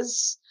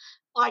because,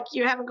 like,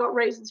 you haven't got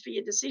reasons for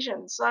your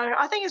decision. So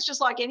I think it's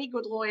just like any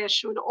good lawyer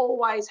should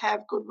always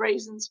have good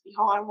reasons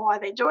behind why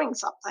they're doing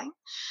something.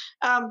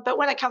 But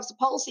when it comes to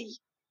policy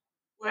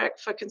work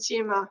for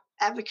consumer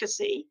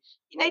advocacy,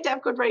 you need to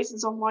have good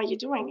reasons on why you're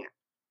doing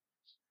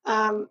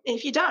it.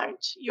 If you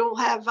don't, you'll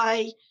have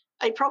a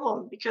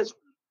problem because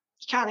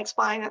you can't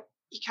explain it,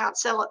 you can't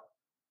sell it.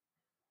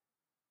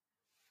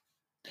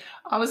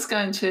 I was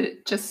going to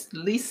just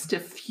list a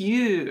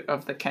few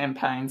of the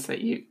campaigns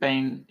that you've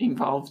been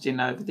involved in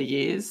over the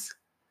years.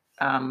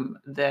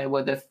 There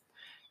were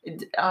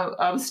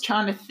I was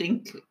trying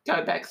to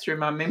go back through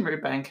my memory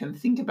bank and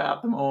think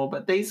about them all,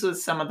 but these were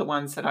some of the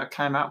ones that I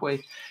came up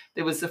with.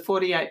 There was the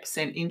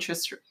 48%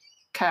 interest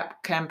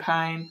cap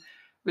campaign,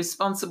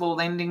 responsible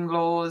lending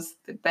laws,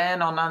 the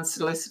ban on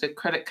unsolicited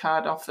credit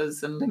card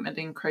offers and limit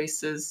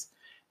increases,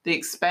 the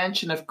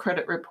expansion of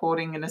credit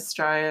reporting in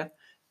Australia,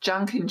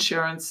 junk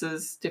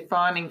insurances,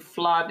 defining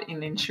flood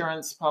in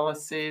insurance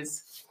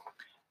policies,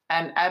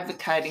 and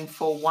advocating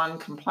for one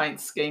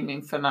complaint scheme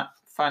in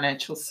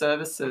financial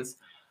services.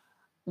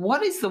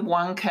 What is the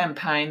one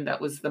campaign that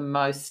was the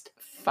most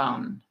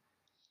fun?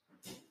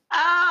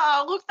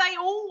 Look, they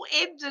all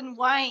ebbed and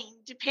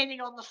waned depending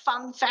on the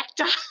fun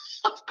factor.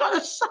 I've got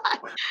to say,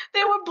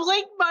 there were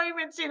bleak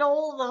moments in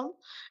all of them,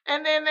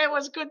 and then there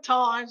was good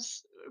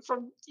times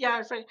from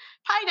for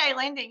payday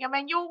lending. I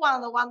mean, you're one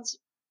of the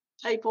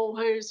people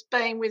who's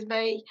been with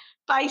me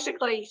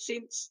basically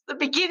since the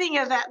beginning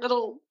of that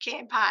little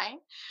campaign,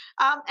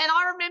 and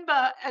I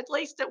remember at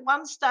least at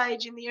one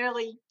stage in the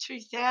early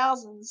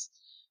 2000s.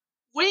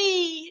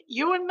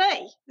 You and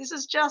me, this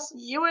is just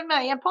you and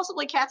me, and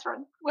possibly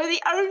Catherine, we're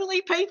the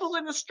only people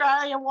in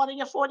Australia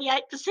wanting a 48%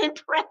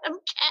 per annum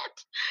cap.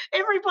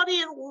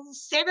 Everybody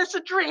set us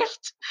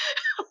adrift.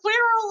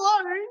 We're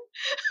alone.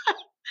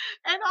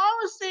 And I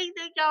was sitting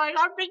there going,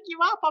 I'd ring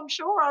you up, I'm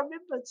sure. I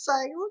remember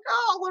saying, look,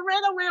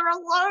 Loretta, we're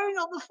alone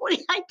on the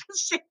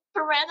 48%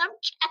 per annum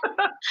cap.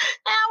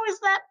 How is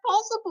that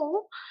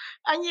possible?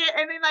 And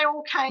then they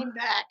all came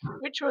back,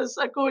 which was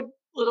a good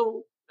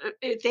little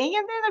thing.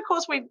 And then, of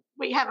course, we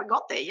haven't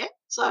got there yet,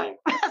 so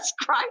that's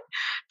great.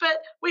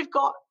 But we've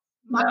got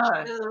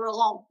much further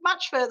along.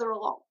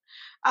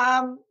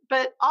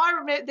 But I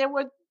remember there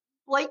were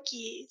bleak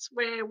years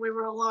where we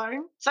were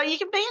alone. So you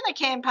can be in a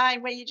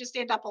campaign where you just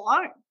end up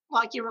alone.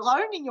 Like you're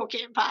alone in your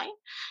campaign.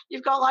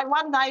 You've got like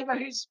one neighbour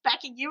who's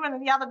backing you and then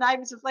the other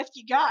neighbours have left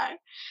you go.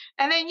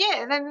 And then,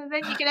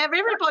 then you can have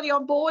everybody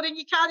on board and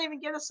you can't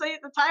even get a seat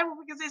at the table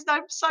because there's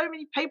so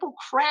many people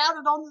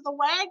crowded onto the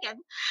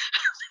wagon.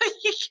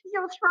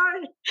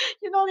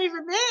 You're not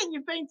even there.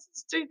 You've been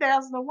since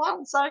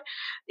 2001. So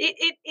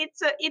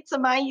it's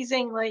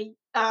amazingly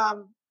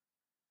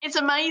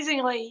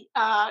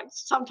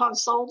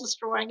sometimes soul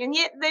destroying, and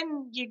yet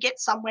then you get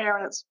somewhere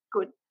and it's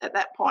good at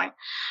that point.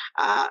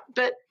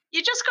 But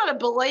you just got to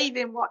believe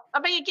in what, I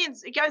mean, again,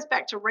 it goes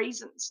back to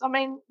reasons. I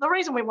mean, the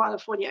reason we wanted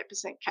a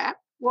 48%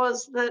 cap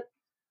was that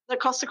the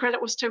cost of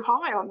credit was too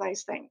high on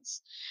these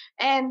things.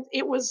 And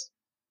it was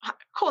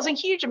causing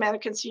huge amount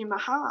of consumer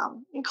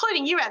harm,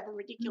 including you had the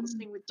ridiculous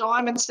thing with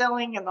diamond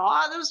selling and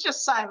there was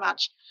just so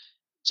much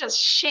just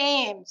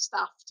sham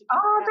stuff. That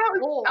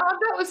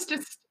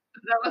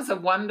was a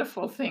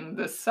wonderful thing,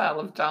 the sale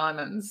of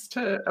diamonds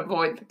to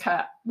avoid the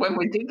cap when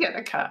we did get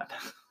a cap.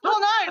 Well,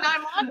 no,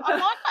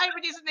 my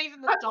favourite isn't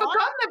even the diamonds. I've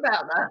forgotten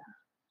about that.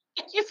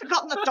 You've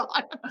forgotten the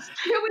diamonds.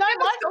 Yeah, we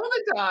never saw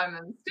the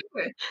diamonds, did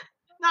we?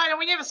 No,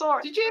 we never saw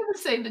it. Did you ever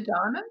see the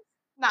diamond?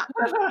 No,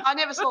 I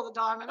never saw the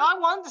diamond. I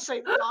wanted to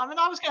see the diamond.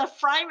 I was going to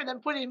frame it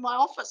and put it in my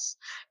office.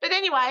 But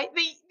anyway,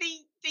 the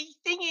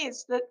thing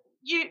is that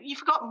you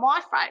forgot my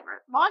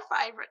favourite. My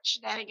favourite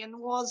shenanigan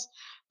was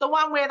the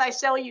one where they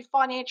sell you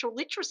financial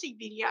literacy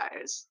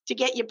videos to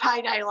get your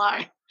payday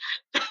loan.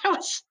 That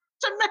was,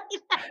 to me,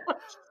 that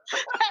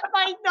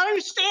made no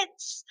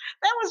sense.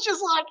 That was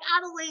just like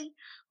utterly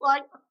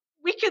like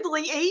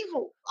wickedly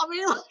evil. I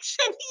mean, like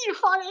sending you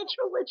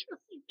financial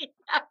literacy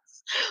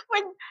videos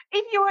when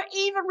if you were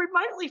even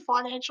remotely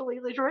financially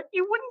literate,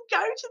 you wouldn't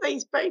go to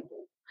these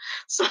people.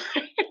 So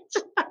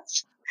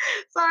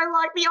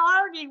like the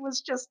irony was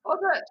just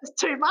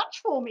too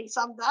much for me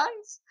some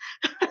days.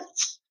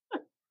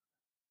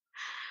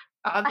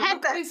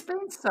 There's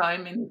been so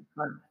many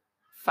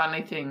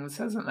funny things,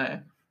 hasn't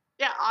there?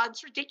 Yeah,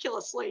 it's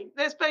ridiculously.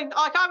 There's been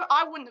like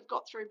I wouldn't have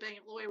got through being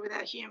a lawyer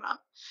without humour,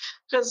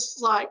 because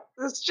like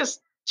there's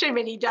just too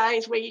many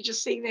days where you're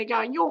just sitting there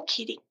going, "You're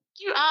kidding.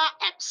 You are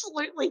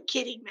absolutely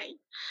kidding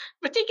me."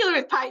 Particularly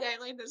with payday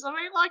lenders. I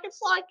mean, like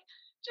it's like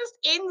just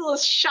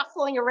endless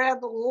shuffling around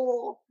the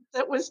law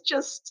that was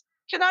just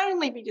can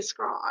only be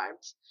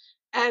described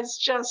as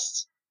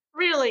just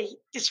really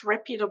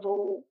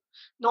disreputable,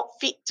 not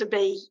fit to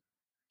be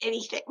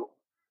anything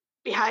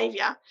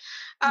behaviour.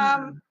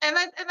 And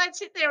they'd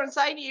sit there and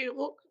say to you,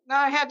 look, no,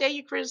 how dare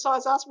you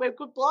criticise us? We're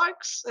good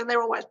blokes. And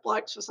they're always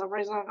blokes for some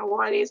reason. I don't know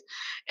why it is.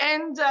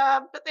 And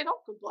but they're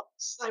not good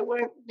blokes. They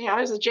weren't,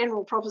 as a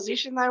general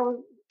proposition, they were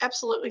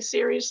absolutely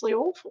seriously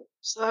awful.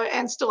 So,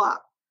 and still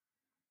are.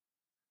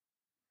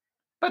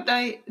 But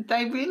they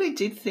really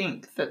did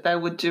think that they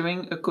were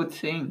doing a good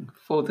thing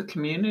for the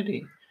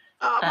community.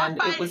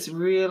 And it was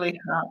really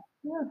hard.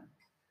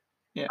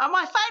 Yeah.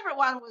 My favourite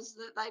one was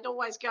that they'd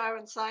always go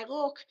and say,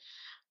 look,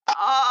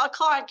 a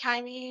client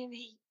came in,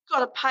 he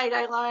got a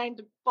payday loan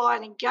to buy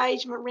an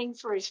engagement ring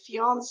for his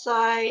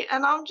fiancée,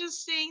 and I'm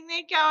just sitting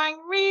there going,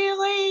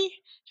 really?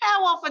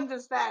 How often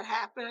does that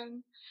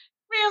happen?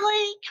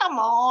 Really? Come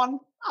on.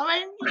 I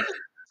mean,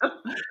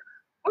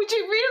 Would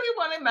you really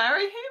want to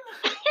marry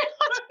him?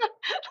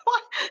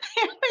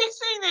 You're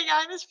sitting there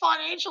going, this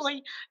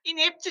financially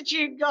inept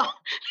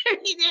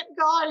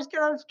guy is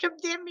going to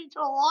condemn me to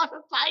a life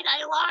of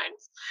payday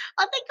loans.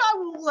 I think I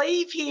will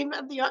leave him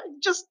and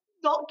just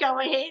not go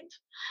ahead.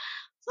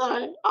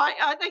 So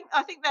I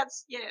think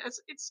that's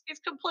it's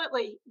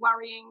completely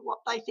worrying what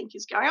they think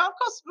is going on. Of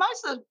course,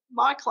 most of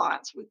my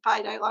clients with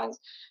payday loans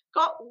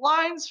got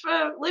loans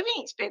for living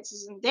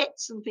expenses and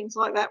debts and things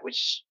like that,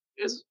 which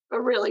is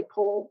a really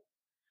poor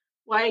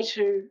way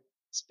to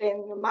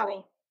spend your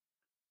money.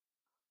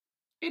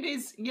 It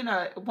is,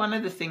 one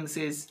of the things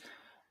is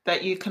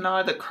that you can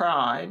either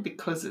cry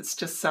because it's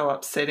just so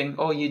upsetting,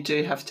 or you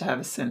do have to have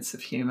a sense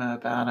of humour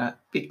about it,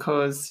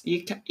 because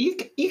you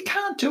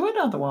can't do it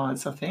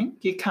otherwise. I think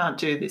you can't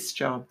do this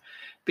job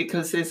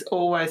because there's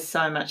always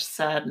so much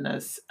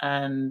sadness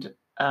and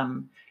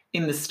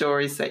in the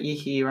stories that you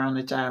hear on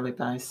a daily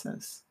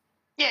basis.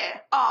 Yeah.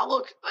 Oh,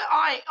 look,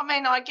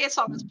 I guess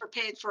I'm as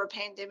prepared for a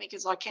pandemic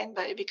as I can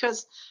be,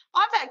 because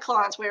I've had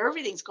clients where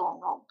everything's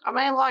gone wrong.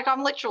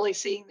 I'm literally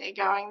sitting there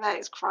going, that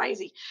is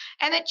crazy.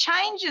 And it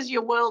changes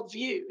your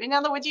worldview. In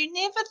other words, you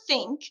never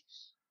think,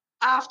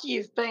 after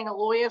you've been a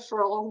lawyer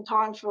for a long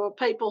time for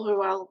people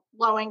who are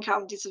low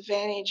income,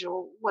 disadvantaged,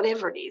 or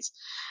whatever it is,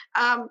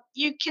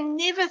 you can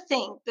never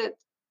think that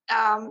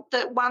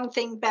that one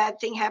bad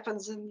thing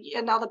happens and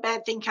another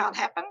bad thing can't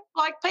happen.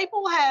 Like,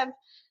 people have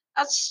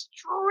a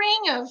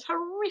string of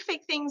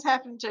horrific things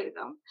happen to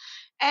them,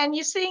 and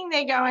you're sitting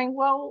there going,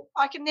 well,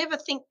 I can never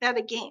think that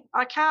again.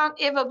 I can't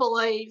ever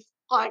believe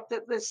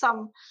that there's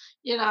some,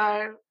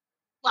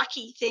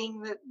 lucky thing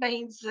that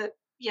means that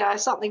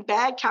something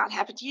bad can't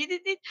happen to you.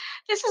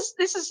 This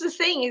is the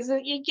thing, is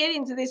that you get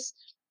into this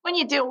when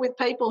you deal with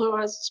people who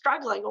are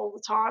struggling all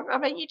the time.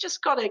 You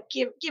just got to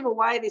give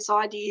away this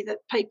idea that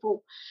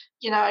people,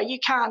 you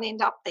can't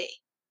end up there.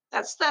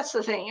 That's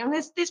the thing. And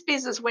this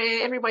business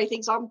where everybody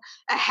thinks I'm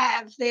a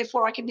have,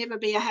 therefore I can never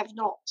be a have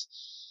not.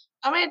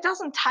 It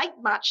doesn't take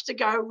much to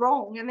go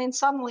wrong, and then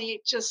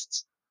suddenly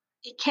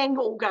it can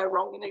all go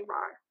wrong in a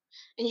row.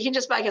 And you can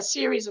just make a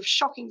series of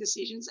shocking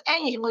decisions,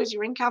 and you can lose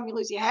your income, you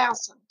lose your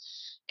house and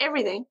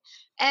everything.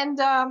 And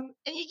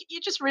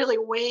you're just really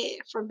aware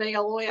from being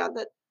a lawyer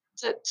that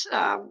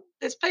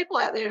there's people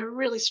out there who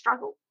really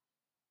struggle.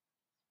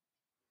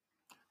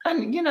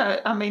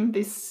 And,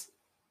 this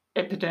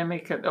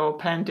epidemic or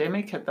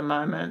pandemic at the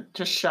moment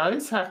just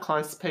shows how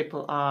close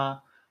people are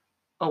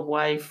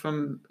away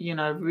from,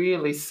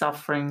 really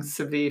suffering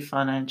severe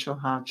financial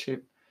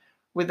hardship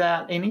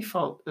without any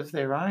fault of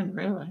their own,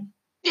 really.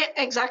 Yeah,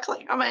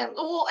 exactly. And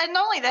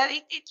not only that,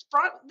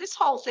 this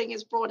whole thing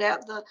has brought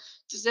out the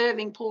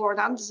deserving poor and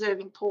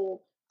undeserving poor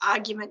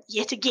argument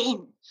yet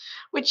again,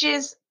 which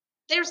is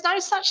there's no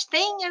such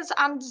thing as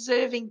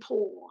undeserving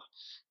poor.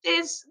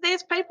 There's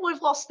people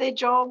who've lost their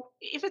job.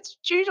 If it's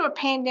due to a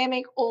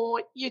pandemic,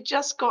 or you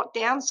just got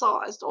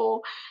downsized,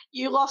 or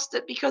you lost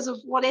it because of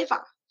whatever,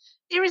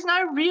 there is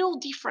no real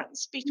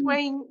difference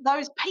between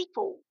those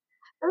people.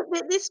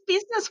 This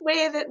business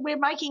where that we're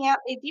making out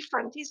they're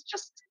different is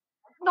just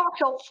not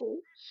helpful,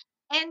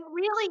 and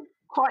really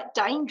quite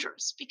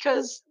dangerous,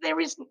 because there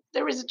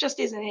just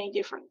isn't any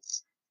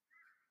difference.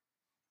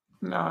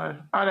 No,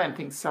 I don't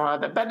think so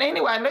either. But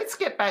anyway, let's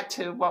get back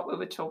to what we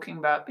were talking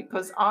about,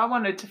 because I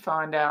wanted to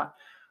find out,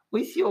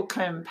 with your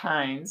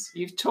campaigns,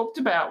 you've talked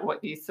about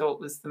what you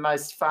thought was the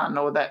most fun,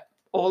 or that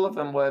all of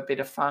them were a bit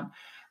of fun.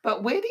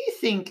 But where do you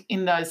think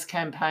in those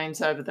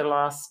campaigns over the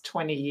last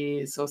 20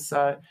 years or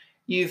so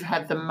you've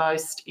had the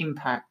most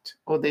impact,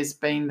 or there's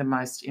been the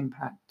most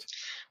impact?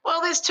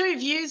 Well, there's two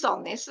views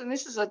on this, and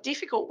this is a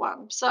difficult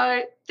one.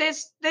 So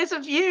there's a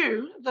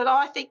view that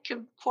I think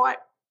can quite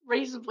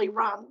reasonably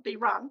be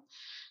run,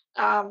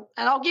 and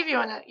I'll give you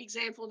an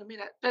example in a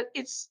minute. But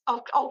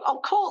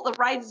I'll call it the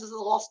Raiders of the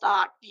Lost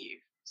Ark view.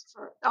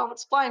 I'll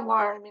explain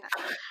why in a minute.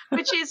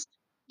 Which is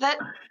that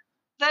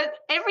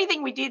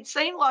everything we did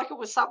seemed like it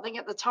was something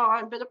at the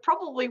time, but it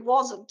probably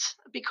wasn't,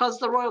 because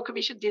the Royal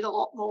Commission did a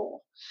lot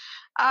more.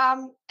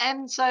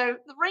 And so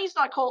the reason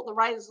I call it the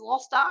Raiders of the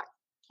Lost Ark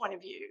point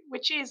of view,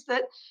 which is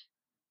that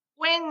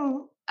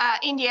when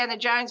Indiana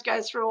Jones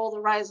goes through all the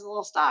Raiders of the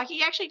Lost Ark,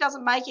 he actually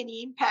doesn't make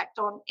any impact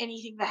on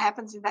anything that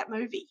happens in that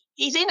movie.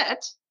 He's in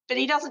it, but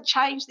he doesn't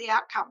change the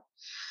outcome.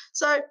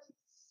 So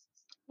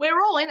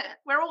we're all in it.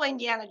 We're all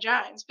Indiana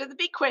Jones. But the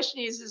big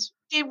question is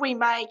did we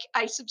make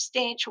a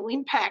substantial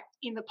impact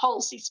in the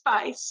policy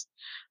space?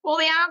 Well,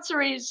 the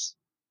answer is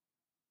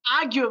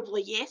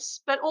arguably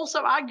yes, but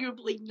also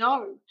arguably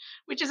no,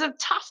 which is a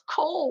tough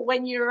call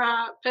when you're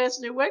a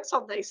person who works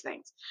on these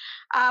things.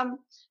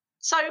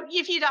 So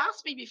if you'd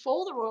asked me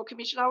before the Royal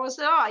Commission, I would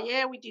say, oh,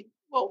 yeah, we did.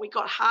 Well, we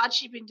got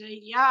hardship into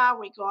EDR.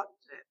 We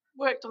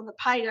worked on the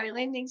payday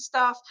lending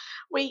stuff.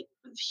 The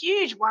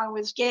huge one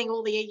was getting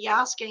all the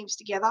EDR schemes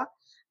together.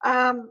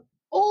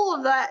 All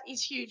of that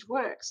is huge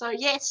work. So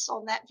yes,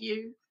 on that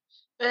view,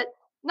 but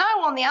no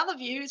on the other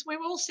view. Is we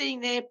were all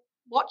sitting there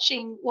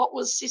watching what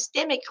was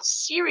systemic,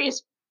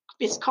 serious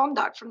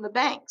misconduct from the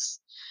banks,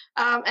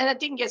 and it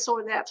didn't get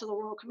sorted out to the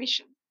Royal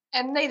Commission.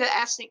 and neither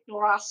ASNIC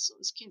nor us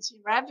as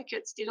consumer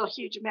advocates did a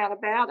huge amount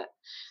about it.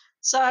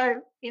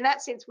 So in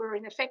that sense, we're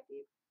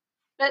ineffective.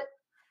 But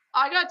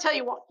I got to tell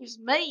you what gives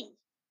me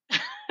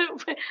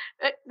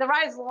the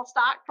Raise the Lost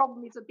Ark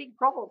problem is a big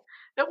problem.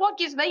 But what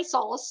gives me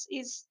solace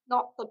is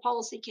not the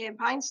policy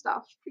campaign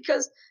stuff,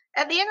 because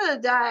at the end of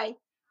the day,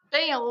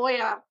 being a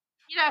lawyer,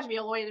 you don't have to be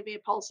a lawyer to be a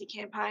policy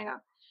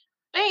campaigner.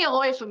 Being a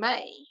lawyer for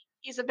me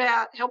is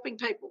about helping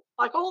people.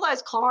 Like all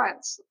those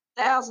clients,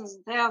 thousands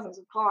and thousands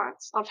of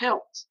clients I've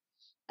helped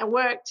and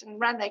worked and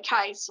ran their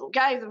case or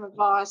gave them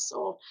advice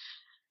or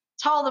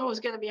told them it was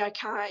going to be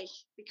okay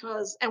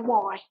because and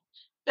why.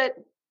 But,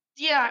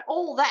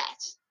 all that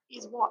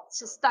is what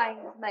sustains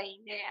me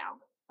now.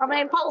 I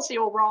mean, policy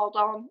all rolled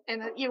on,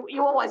 and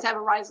you always have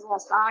a Raise the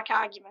Lost Ark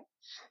argument.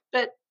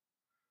 But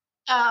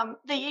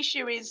the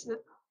issue is that,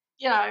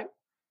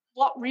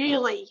 what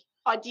really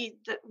I did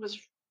that was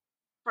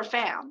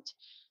profound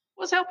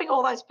was helping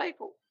all those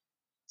people.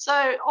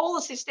 So all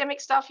the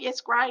systemic stuff,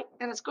 yes, great,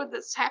 and it's good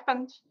that's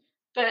happened,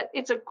 but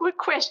it's a good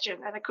question,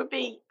 and it could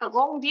be a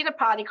long dinner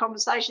party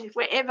conversation if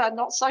we're ever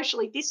not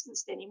socially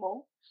distanced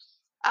anymore,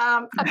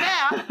 about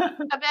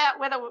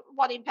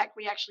what impact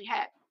we actually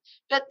had.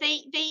 But so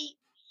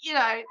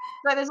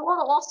there's a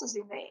lot of losses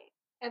in there,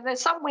 and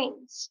there's some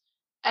wins,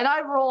 and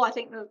overall I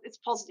think that it's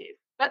positive.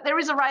 But there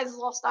is a Raise the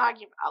Lost Ark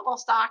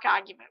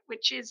argument,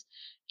 which is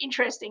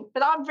interesting.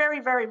 But I'm very,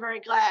 very, very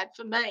glad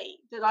for me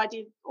that I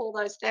did all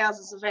those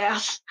thousands of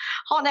hours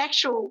on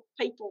actual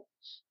people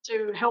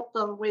to help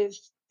them with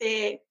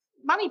their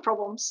money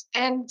problems.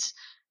 And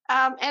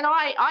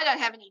I don't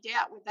have any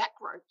doubt with that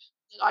group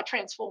that I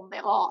transformed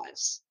their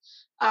lives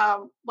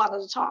one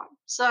at a time.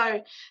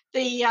 So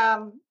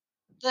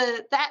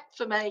that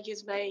for me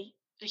gives me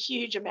a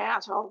huge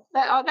amount of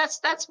that.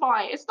 That's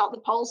my. It's not the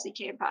policy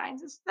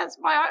campaigns. That's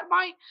my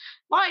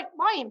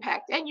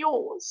impact and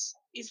yours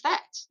is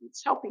that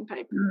it's helping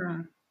people.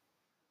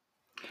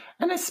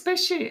 And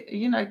especially,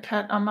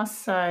 Kat, I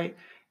must say,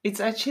 it's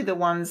actually the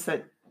ones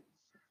that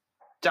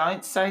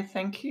don't say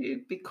thank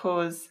you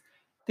because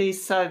they're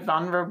so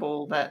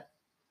vulnerable that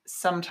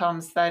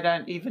sometimes they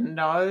don't even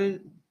know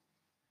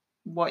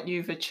what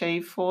you've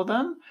achieved for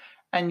them,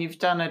 and you've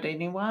done it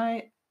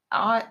anyway.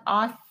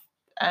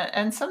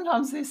 And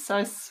sometimes they're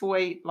so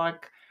sweet,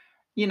 like,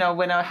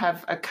 when I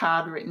have a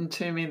card written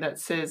to me that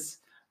says,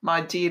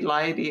 "My dear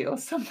lady," or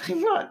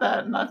something like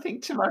that, and I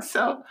think to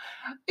myself,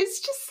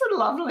 it's just the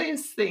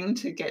loveliest thing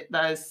to get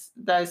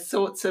those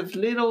sorts of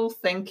little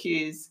thank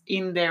yous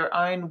in their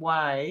own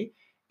way,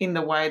 in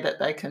the way that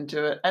they can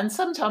do it. And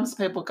sometimes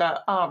people go,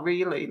 "Oh,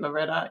 really,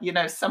 Loretta?"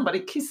 If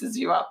somebody kisses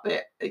you up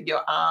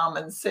your arm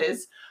and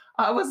says,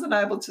 "I wasn't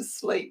able to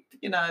sleep,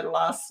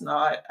 last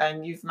night,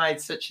 and you've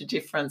made such a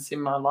difference in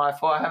my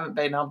life," or "I haven't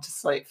been able to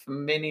sleep for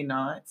many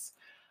nights."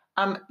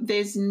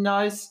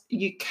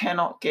 You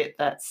cannot get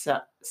that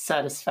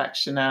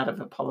satisfaction out of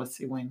a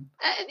policy win.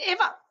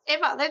 Ever.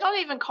 They're not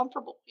even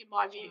comparable in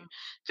my view,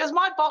 because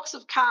my box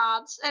of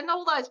cards and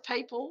all those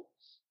people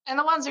and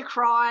the ones who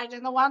cried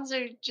and the ones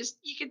who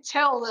you could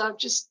tell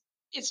that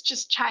it's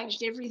just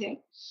changed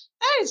everything.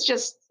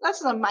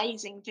 That's an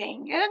amazing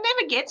thing. And it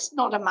never gets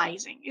not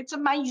amazing. It's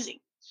amazing.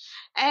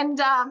 And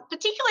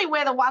particularly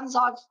where the ones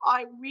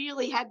I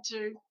really had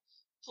to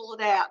pull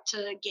it out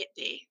to get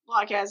there,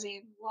 like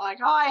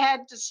I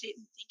had to sit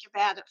and think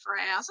about it for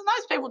hours. And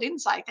those people didn't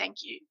say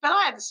thank you, but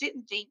I had to sit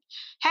and think,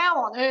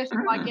 how on earth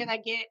am I going to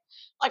get,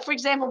 like, for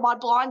example, my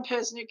blind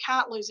person who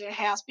can't lose her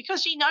house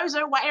because she knows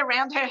her way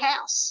around her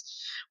house,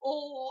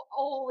 or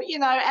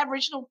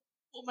Aboriginal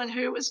woman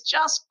who was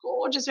just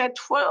gorgeous, who had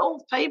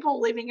 12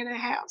 people living in her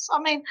house. I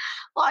mean,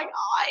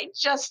 I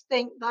just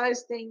think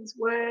those things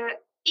were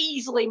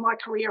easily my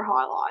career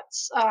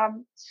highlights.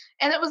 And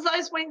it was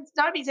those when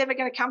nobody's ever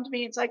going to come to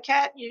me and say,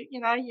 "Kat, you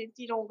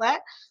did all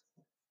that."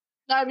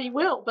 Nobody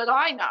will, but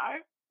I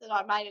know that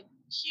I made a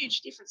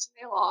huge difference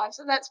in their lives,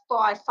 and that's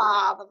by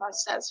far the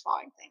most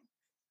satisfying thing.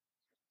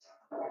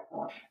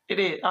 It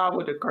is. I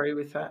would agree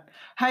with that.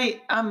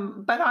 Hey,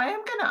 but I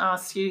am going to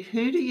ask you,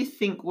 who do you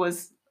think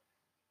was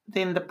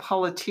then the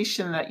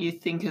politician that you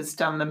think has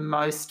done the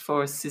most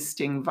for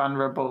assisting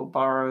vulnerable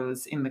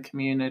borrowers in the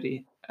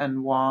community,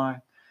 and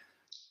why?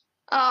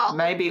 Oh,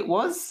 maybe it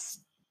was.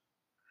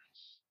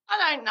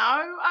 I don't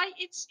know.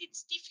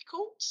 It's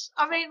difficult.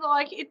 I mean,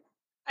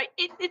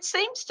 it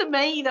seems to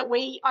me that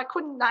I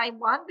couldn't name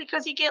one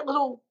because you get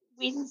little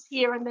wins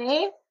here and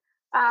there,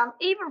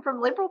 even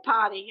from Liberal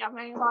Party. I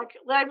mean, like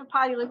Labor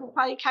Party, Liberal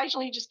Party,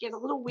 occasionally you just get a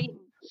little win,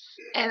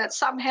 and it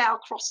somehow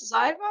crosses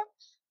over.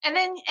 And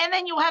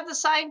then you'll have the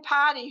same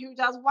party who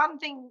does one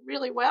thing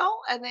really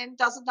well and then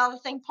does another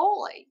thing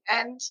poorly.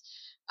 And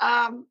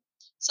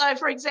so,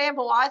 for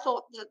example, I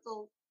thought that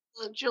the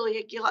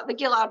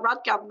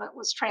Gillard-Rudd government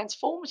was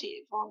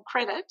transformative on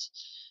credit.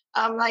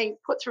 They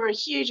put through a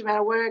huge amount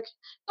of work,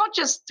 not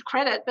just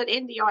credit, but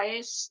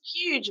NDIS,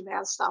 huge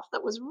amount of stuff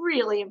that was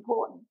really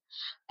important.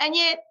 And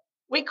yet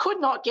we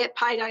could not get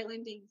payday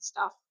lending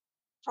stuff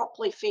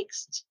properly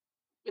fixed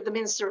with the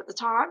minister at the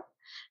time.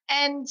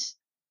 And,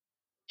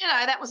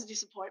 that was a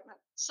disappointment.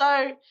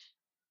 So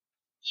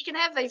you can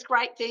have these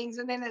great things,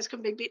 and then there's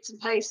can be bits and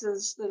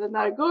pieces that are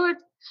no good.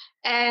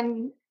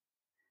 And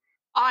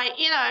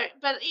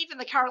but even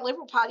the current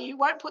Liberal Party, who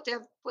won't put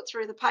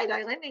through the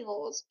payday lending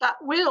laws, but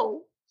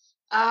will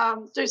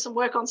do some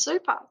work on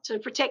super to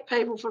protect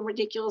people from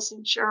ridiculous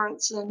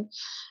insurance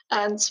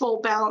and small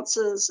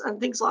balances and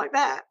things like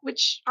that,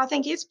 which I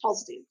think is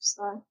positive.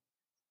 So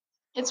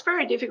it's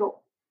very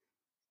difficult.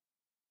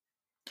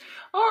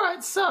 All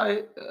right.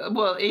 So,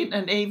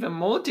 an even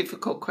more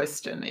difficult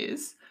question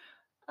is,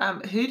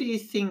 who do you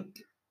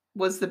think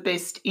was the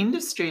best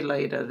industry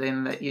leader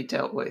then that you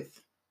dealt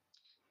with?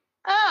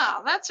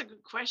 That's a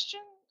good question.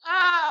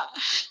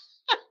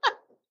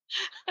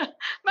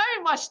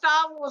 Maybe my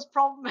Star Wars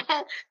problem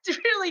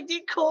really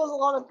did cause a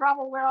lot of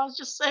trouble, where I was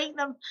just seeing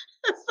them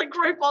as the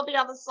group on the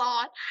other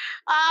side.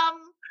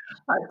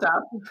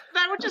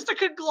 They were just a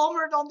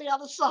conglomerate on the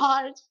other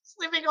side,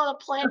 living on a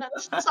planet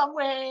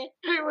somewhere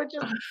who were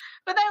just.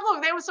 But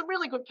there were some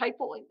really good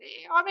people in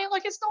there. I mean,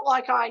 it's not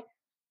like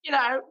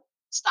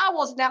Star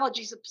Wars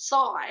analogies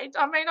aside,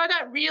 I mean, I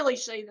don't really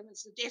see them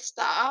as the Death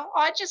Star.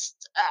 I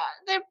just,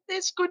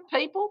 there's good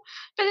people,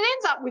 but it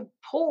ends up with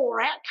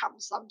poor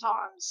outcomes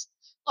sometimes.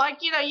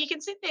 You can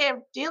sit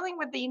there dealing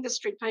with the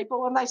industry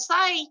people, and they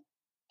say,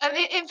 and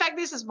in fact,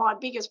 this is my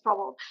biggest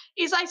problem,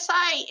 is they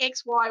say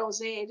X, Y, or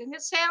Z, and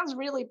it sounds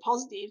really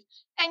positive,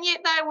 and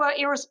yet they were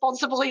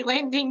irresponsibly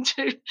lending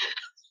to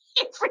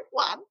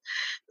everyone.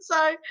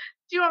 So,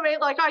 do you know what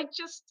I mean?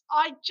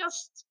 I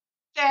just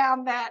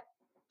found that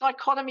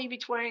dichotomy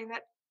between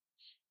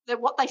that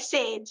what they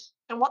said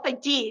and what they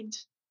did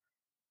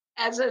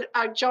as a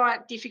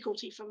giant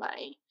difficulty for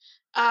me,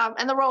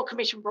 and the Royal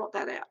Commission brought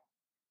that out.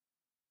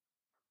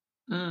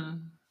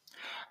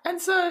 And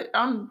so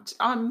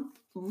I'm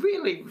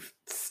really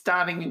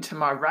starting into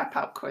my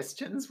wrap-up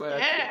questions, where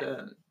I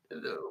could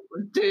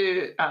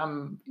do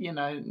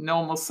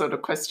normal sort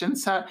of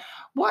questions. So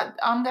what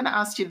I'm going to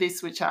ask you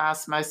this, which I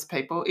ask most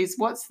people, is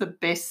what's the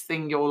best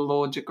thing your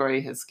law degree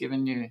has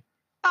given you?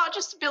 Oh,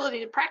 just ability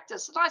to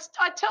practice. And I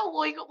tell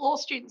law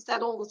students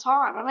that all the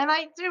time. I mean,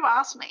 they do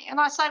ask me, and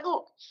I say,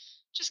 look,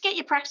 just get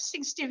your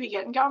practicing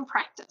certificate and go and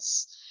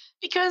practice.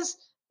 Because,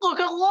 look,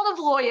 a lot of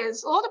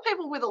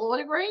people with a law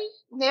degree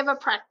never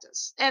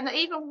practice. And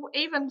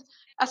even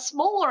a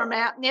smaller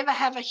amount never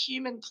have a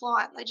human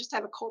client. They just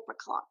have a corporate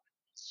client.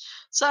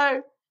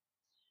 So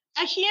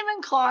a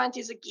human client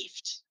is a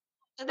gift.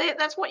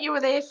 That's what you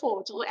were there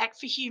for, to act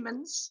for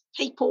humans,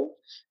 people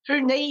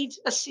who need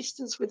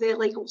assistance with their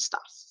legal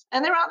stuff.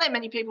 And there aren't that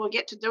many people who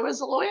get to do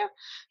as a lawyer,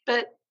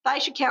 but they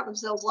should count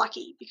themselves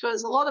lucky,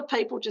 because a lot of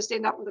people just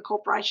end up with a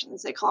corporation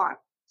as their client.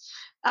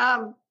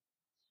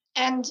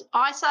 And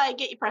I say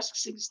get your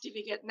practicing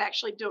certificate and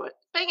actually do it.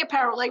 Being a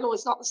paralegal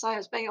is not the same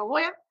as being a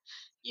lawyer.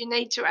 You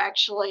need to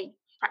actually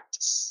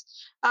practice.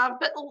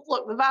 But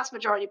look, the vast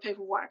majority of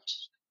people won't.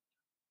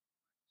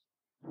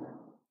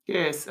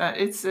 Yes,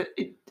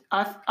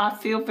 I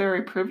feel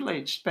very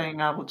privileged being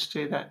able to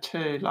do that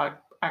too, like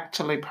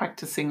actually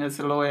practicing as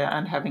a lawyer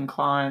and having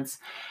clients,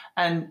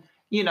 and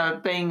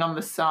being on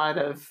the side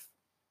of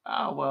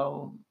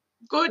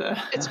good.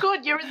 It's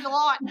good. You're in the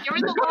light. You're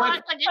in the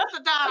light against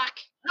the dark.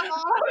 Come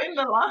on. I'm in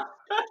the light.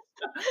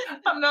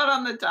 I'm not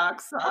on the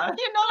dark side.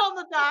 You're not on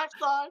the dark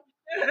side.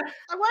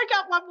 I woke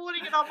up one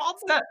morning and I'm on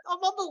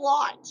the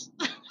light.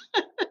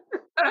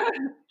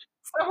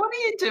 So what are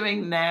you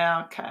doing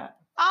now, Kat?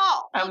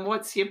 And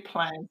what's your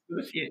plan for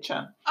the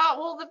future? Oh,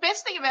 well, the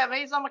best thing about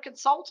me is I'm a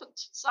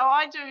consultant. So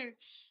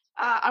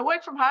I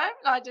work from home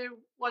and I do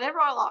whatever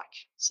I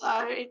like.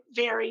 So it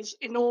varies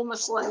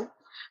enormously.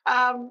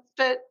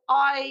 But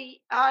I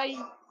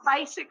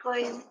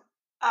basically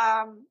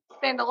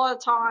spend a lot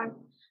of time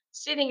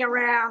sitting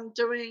around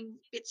doing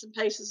bits and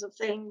pieces of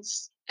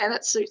things, and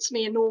it suits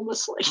me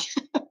enormously.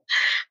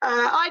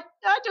 I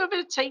do a bit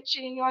of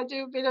teaching. I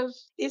do a bit of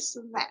this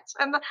and that.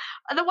 And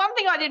the one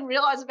thing I didn't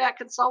realise about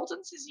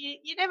consultants is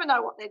you never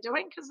know what they're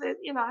doing, because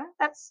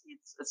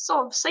it's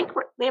sort of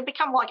secret. They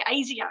become like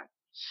ASIO.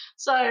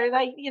 So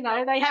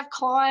they have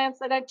clients.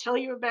 They don't tell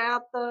you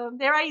about them.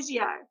 They're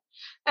ASIO.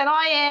 And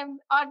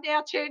I've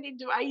now turned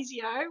into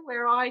ASIO,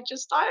 where I am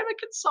a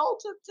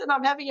consultant, and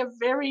I'm having a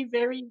very,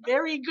 very,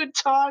 very good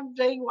time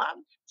being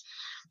one.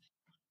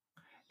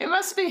 It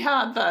must be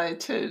hard though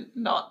to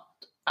not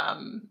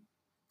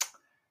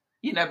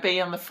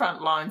be on the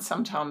front line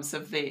sometimes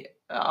of the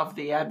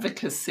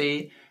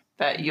advocacy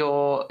that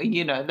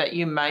that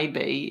you may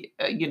be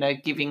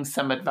giving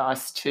some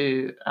advice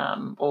to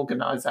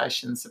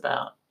organisations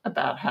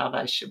about how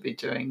they should be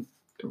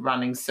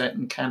running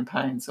certain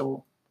campaigns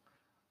or.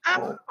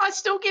 I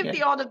still give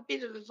the odd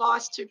bit of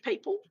advice to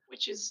people,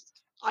 which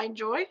I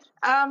enjoy.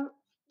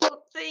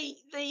 Look,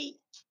 the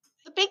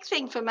big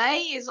thing for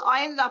me is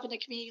I ended up in a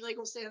community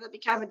legal centre that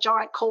became a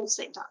giant call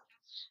centre.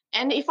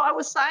 And if I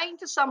was saying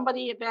to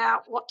somebody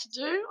about what to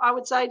do, I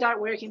would say don't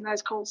work in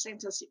those call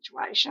centre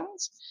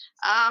situations.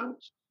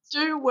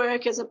 Do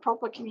work as a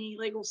proper community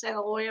legal centre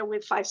lawyer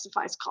with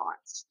face-to-face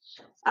clients.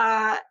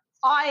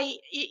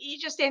 You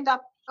just end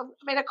up,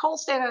 a call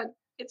centre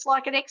It's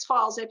like an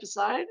X-Files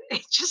episode.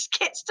 It just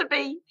gets to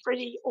be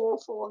pretty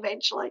awful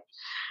eventually.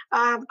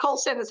 Call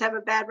centres have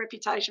a bad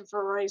reputation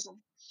for a reason.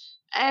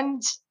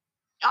 And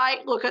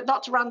I look at,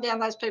 not to run down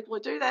those people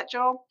who do that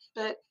job,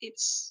 but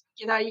it's,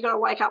 you got to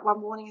wake up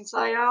one morning and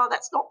say, oh,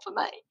 that's not for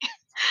me.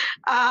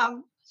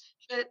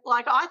 But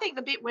like, I think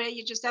the bit where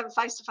you just have a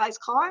face-to-face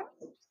client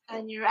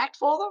and you act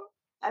for them,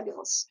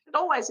 fabulous. It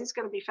always is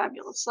going to be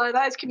fabulous. So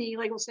those community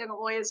legal centre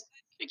lawyers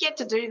who get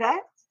to do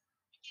that,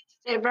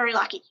 they're very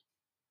lucky.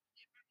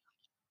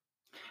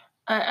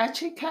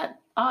 Actually, Kat,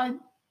 I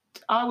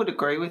would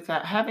agree with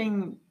that.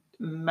 Having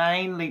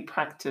mainly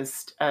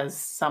practiced as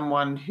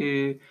someone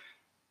who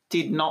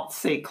did not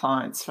see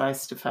clients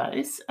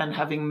face-to-face and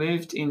having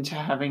moved into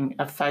having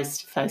a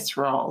face-to-face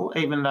role,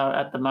 even though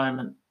at the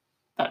moment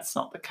that's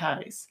not the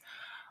case.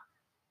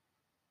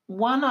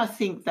 One, I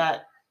think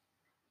that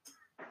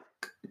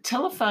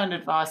telephone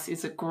advice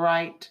is a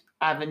great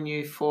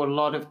avenue for a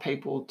lot of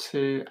people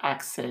to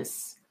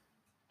access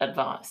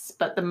advice,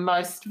 but the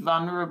most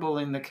vulnerable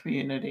in the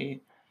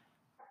community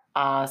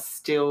are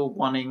still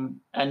wanting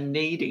and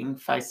needing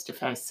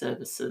face-to-face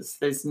services.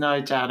 There's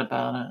no doubt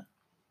about it.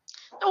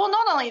 Well,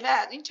 not only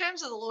that, in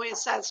terms of the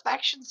lawyer's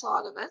satisfaction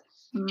side of it,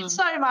 it's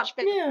so much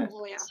better for a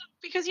lawyer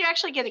because you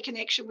actually get a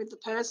connection with the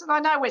person. I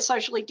know we're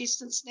socially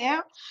distanced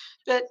now,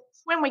 but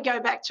when we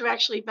go back to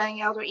actually being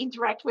able to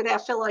interact with our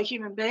fellow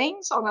human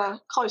beings on a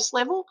close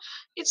level,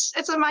 it's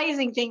an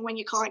amazing thing when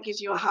your client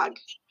gives you a hug.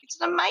 It's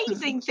an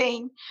amazing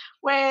thing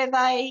where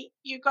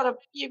you're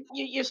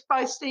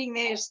both sitting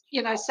there,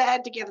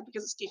 sad together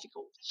because it's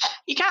difficult.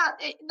 You can't.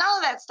 None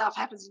of that stuff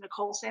happens in a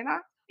call centre.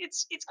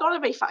 It's got to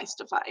be face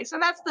to face,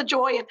 and that's the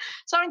joy. And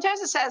so, in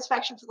terms of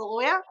satisfaction for the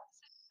lawyer,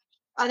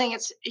 I think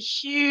it's a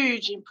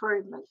huge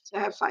improvement to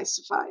have face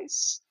to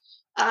face.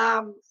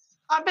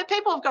 But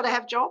people have got to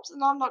have jobs,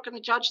 and I'm not going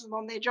to judge them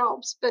on their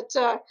jobs. But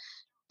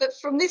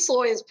from this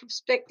lawyer's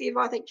perspective,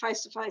 I think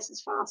face to face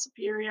is far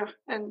superior.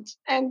 And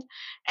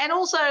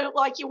also,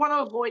 like, you want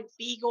to avoid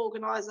big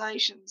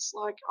organisations.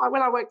 Like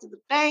when I worked at the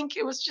bank,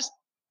 it was just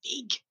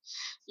big.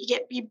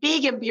 You're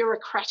big and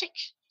bureaucratic.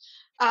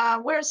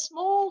 Whereas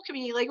small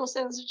community legal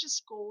centres are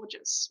just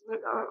gorgeous.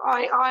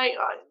 I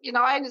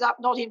ended up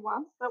not in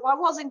one, but I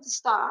was in to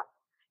start,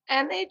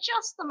 and they're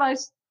just the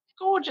most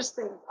gorgeous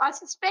things. I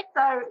suspect,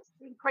 though,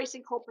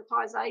 increasing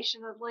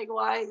corporatisation of legal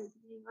aid and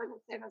community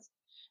legal centres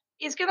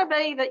is going to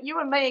be that you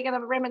and me are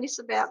going to reminisce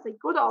about the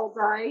good old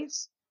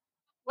days,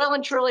 well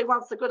and truly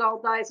once the good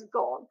old days have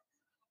gone.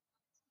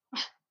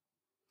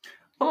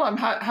 Well, I'm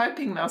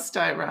hoping they'll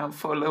stay around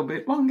for a little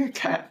bit longer,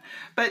 Kat.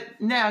 But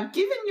now,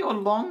 given your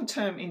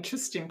long-term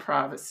interest in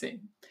privacy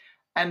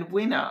and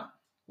winner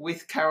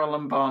with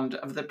Carolyn Bond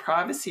of the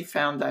Privacy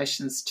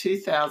Foundation's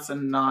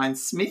 2009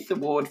 Smith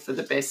Award for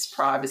the Best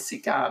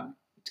Privacy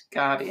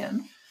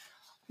Guardian,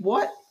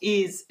 what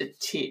is a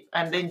tip?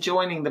 And then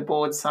joining the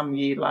board some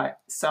years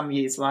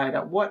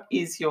later, what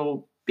is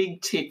your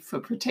big tip for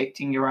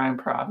protecting your own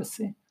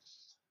privacy?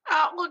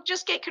 Look,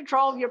 just get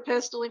control of your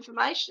personal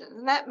information,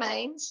 and that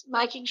means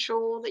making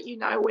sure that you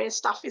know where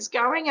stuff is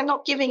going and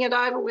not giving it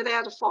over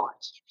without a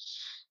fight.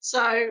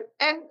 So,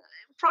 and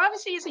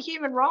privacy is a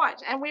human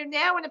right, and we're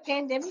now in a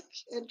pandemic,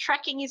 and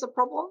tracking is a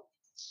problem.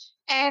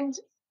 And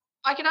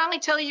I can only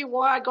tell you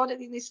why I got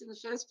it in the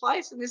first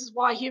place, and this is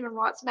why human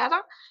rights matter,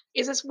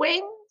 is it's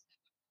when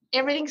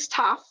everything's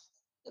tough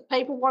that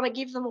people want to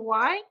give them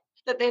away,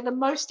 that they're the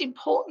most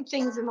important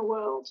things in the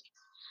world.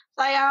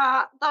 They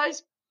are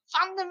those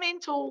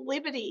fundamental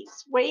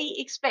liberties we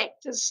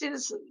expect as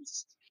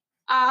citizens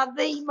are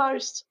the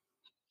most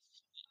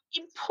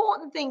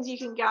important things you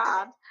can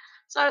guard.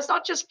 So it's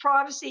not just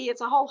privacy, it's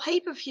a whole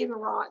heap of human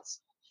rights.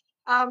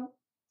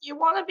 You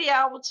want to be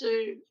able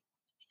to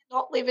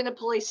not live in a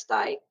police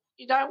state.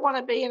 You don't want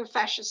to be in a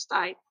fascist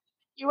state.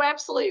 You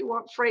absolutely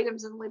want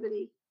freedoms and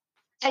liberty.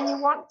 And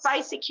you want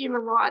basic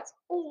human rights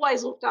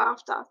always looked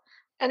after.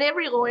 And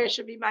every lawyer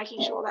should be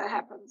making sure that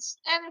happens.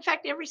 And in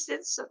fact, every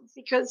citizen,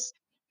 because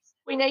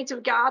we need to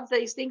guard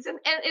these things, and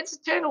it's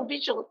eternal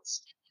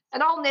vigilance.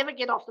 And I'll never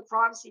get off the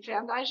Privacy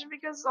Foundation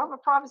because I'm a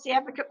privacy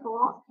advocate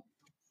for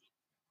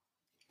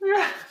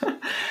life.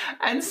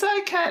 And so,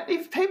 Kat,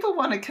 if people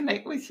want to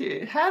connect with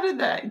you, how do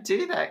they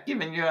do that,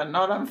 given you are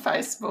not on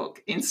Facebook,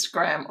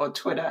 Instagram or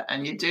Twitter,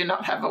 and you do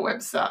not have a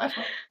website?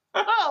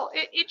 Well,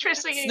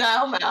 interestingly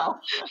enough,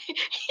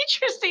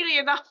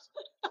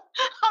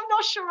 I'm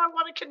not sure I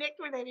want to connect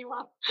with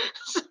anyone.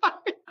 So I'm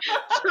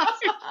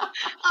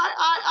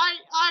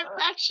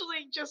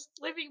actually just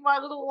living my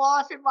little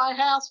life in my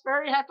house,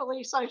 very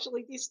happily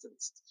socially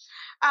distanced.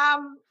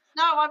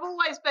 No, I've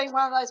always been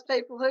one of those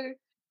people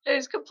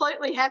who's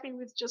completely happy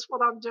with just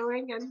what I'm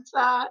doing. And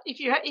if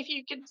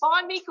you can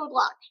find me, good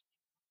luck.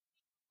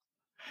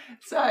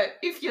 So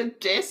if you're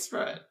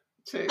desperate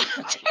to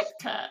connect with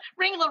Kat,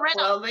 ring Loretta.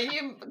 Well, then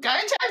you're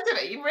going to have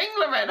to ring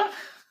Loretta.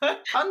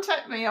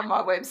 Contact me on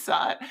my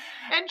website,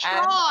 and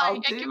I'll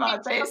do my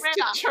best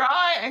Loretta to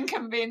try and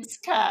convince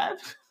Kat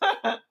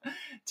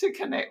to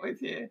connect with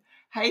you.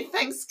 Hey,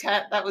 thanks,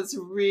 Kat. That was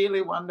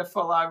really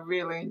wonderful. I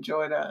really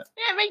enjoyed it.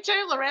 Yeah, me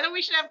too, Loretta.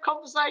 We should have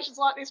conversations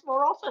like this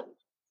more often.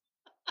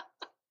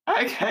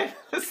 Okay,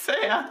 see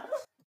ya.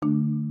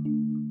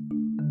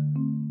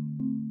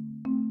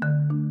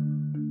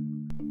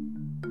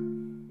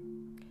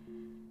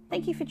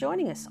 Thank you for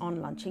joining us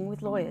on Lunching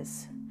with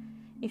Lawyers.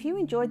 If you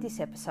enjoyed this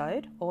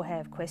episode or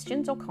have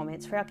questions or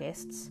comments for our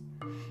guests,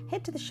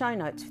 head to the show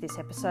notes for this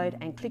episode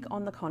and click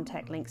on the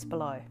contact links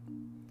below.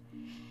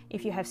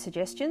 If you have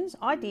suggestions,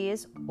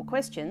 ideas or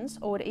questions,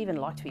 or would even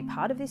like to be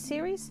part of this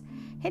series,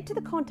 head to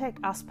the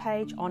Contact Us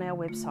page on our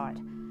website,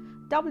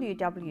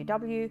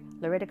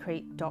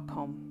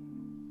 www.lorettacrete.com.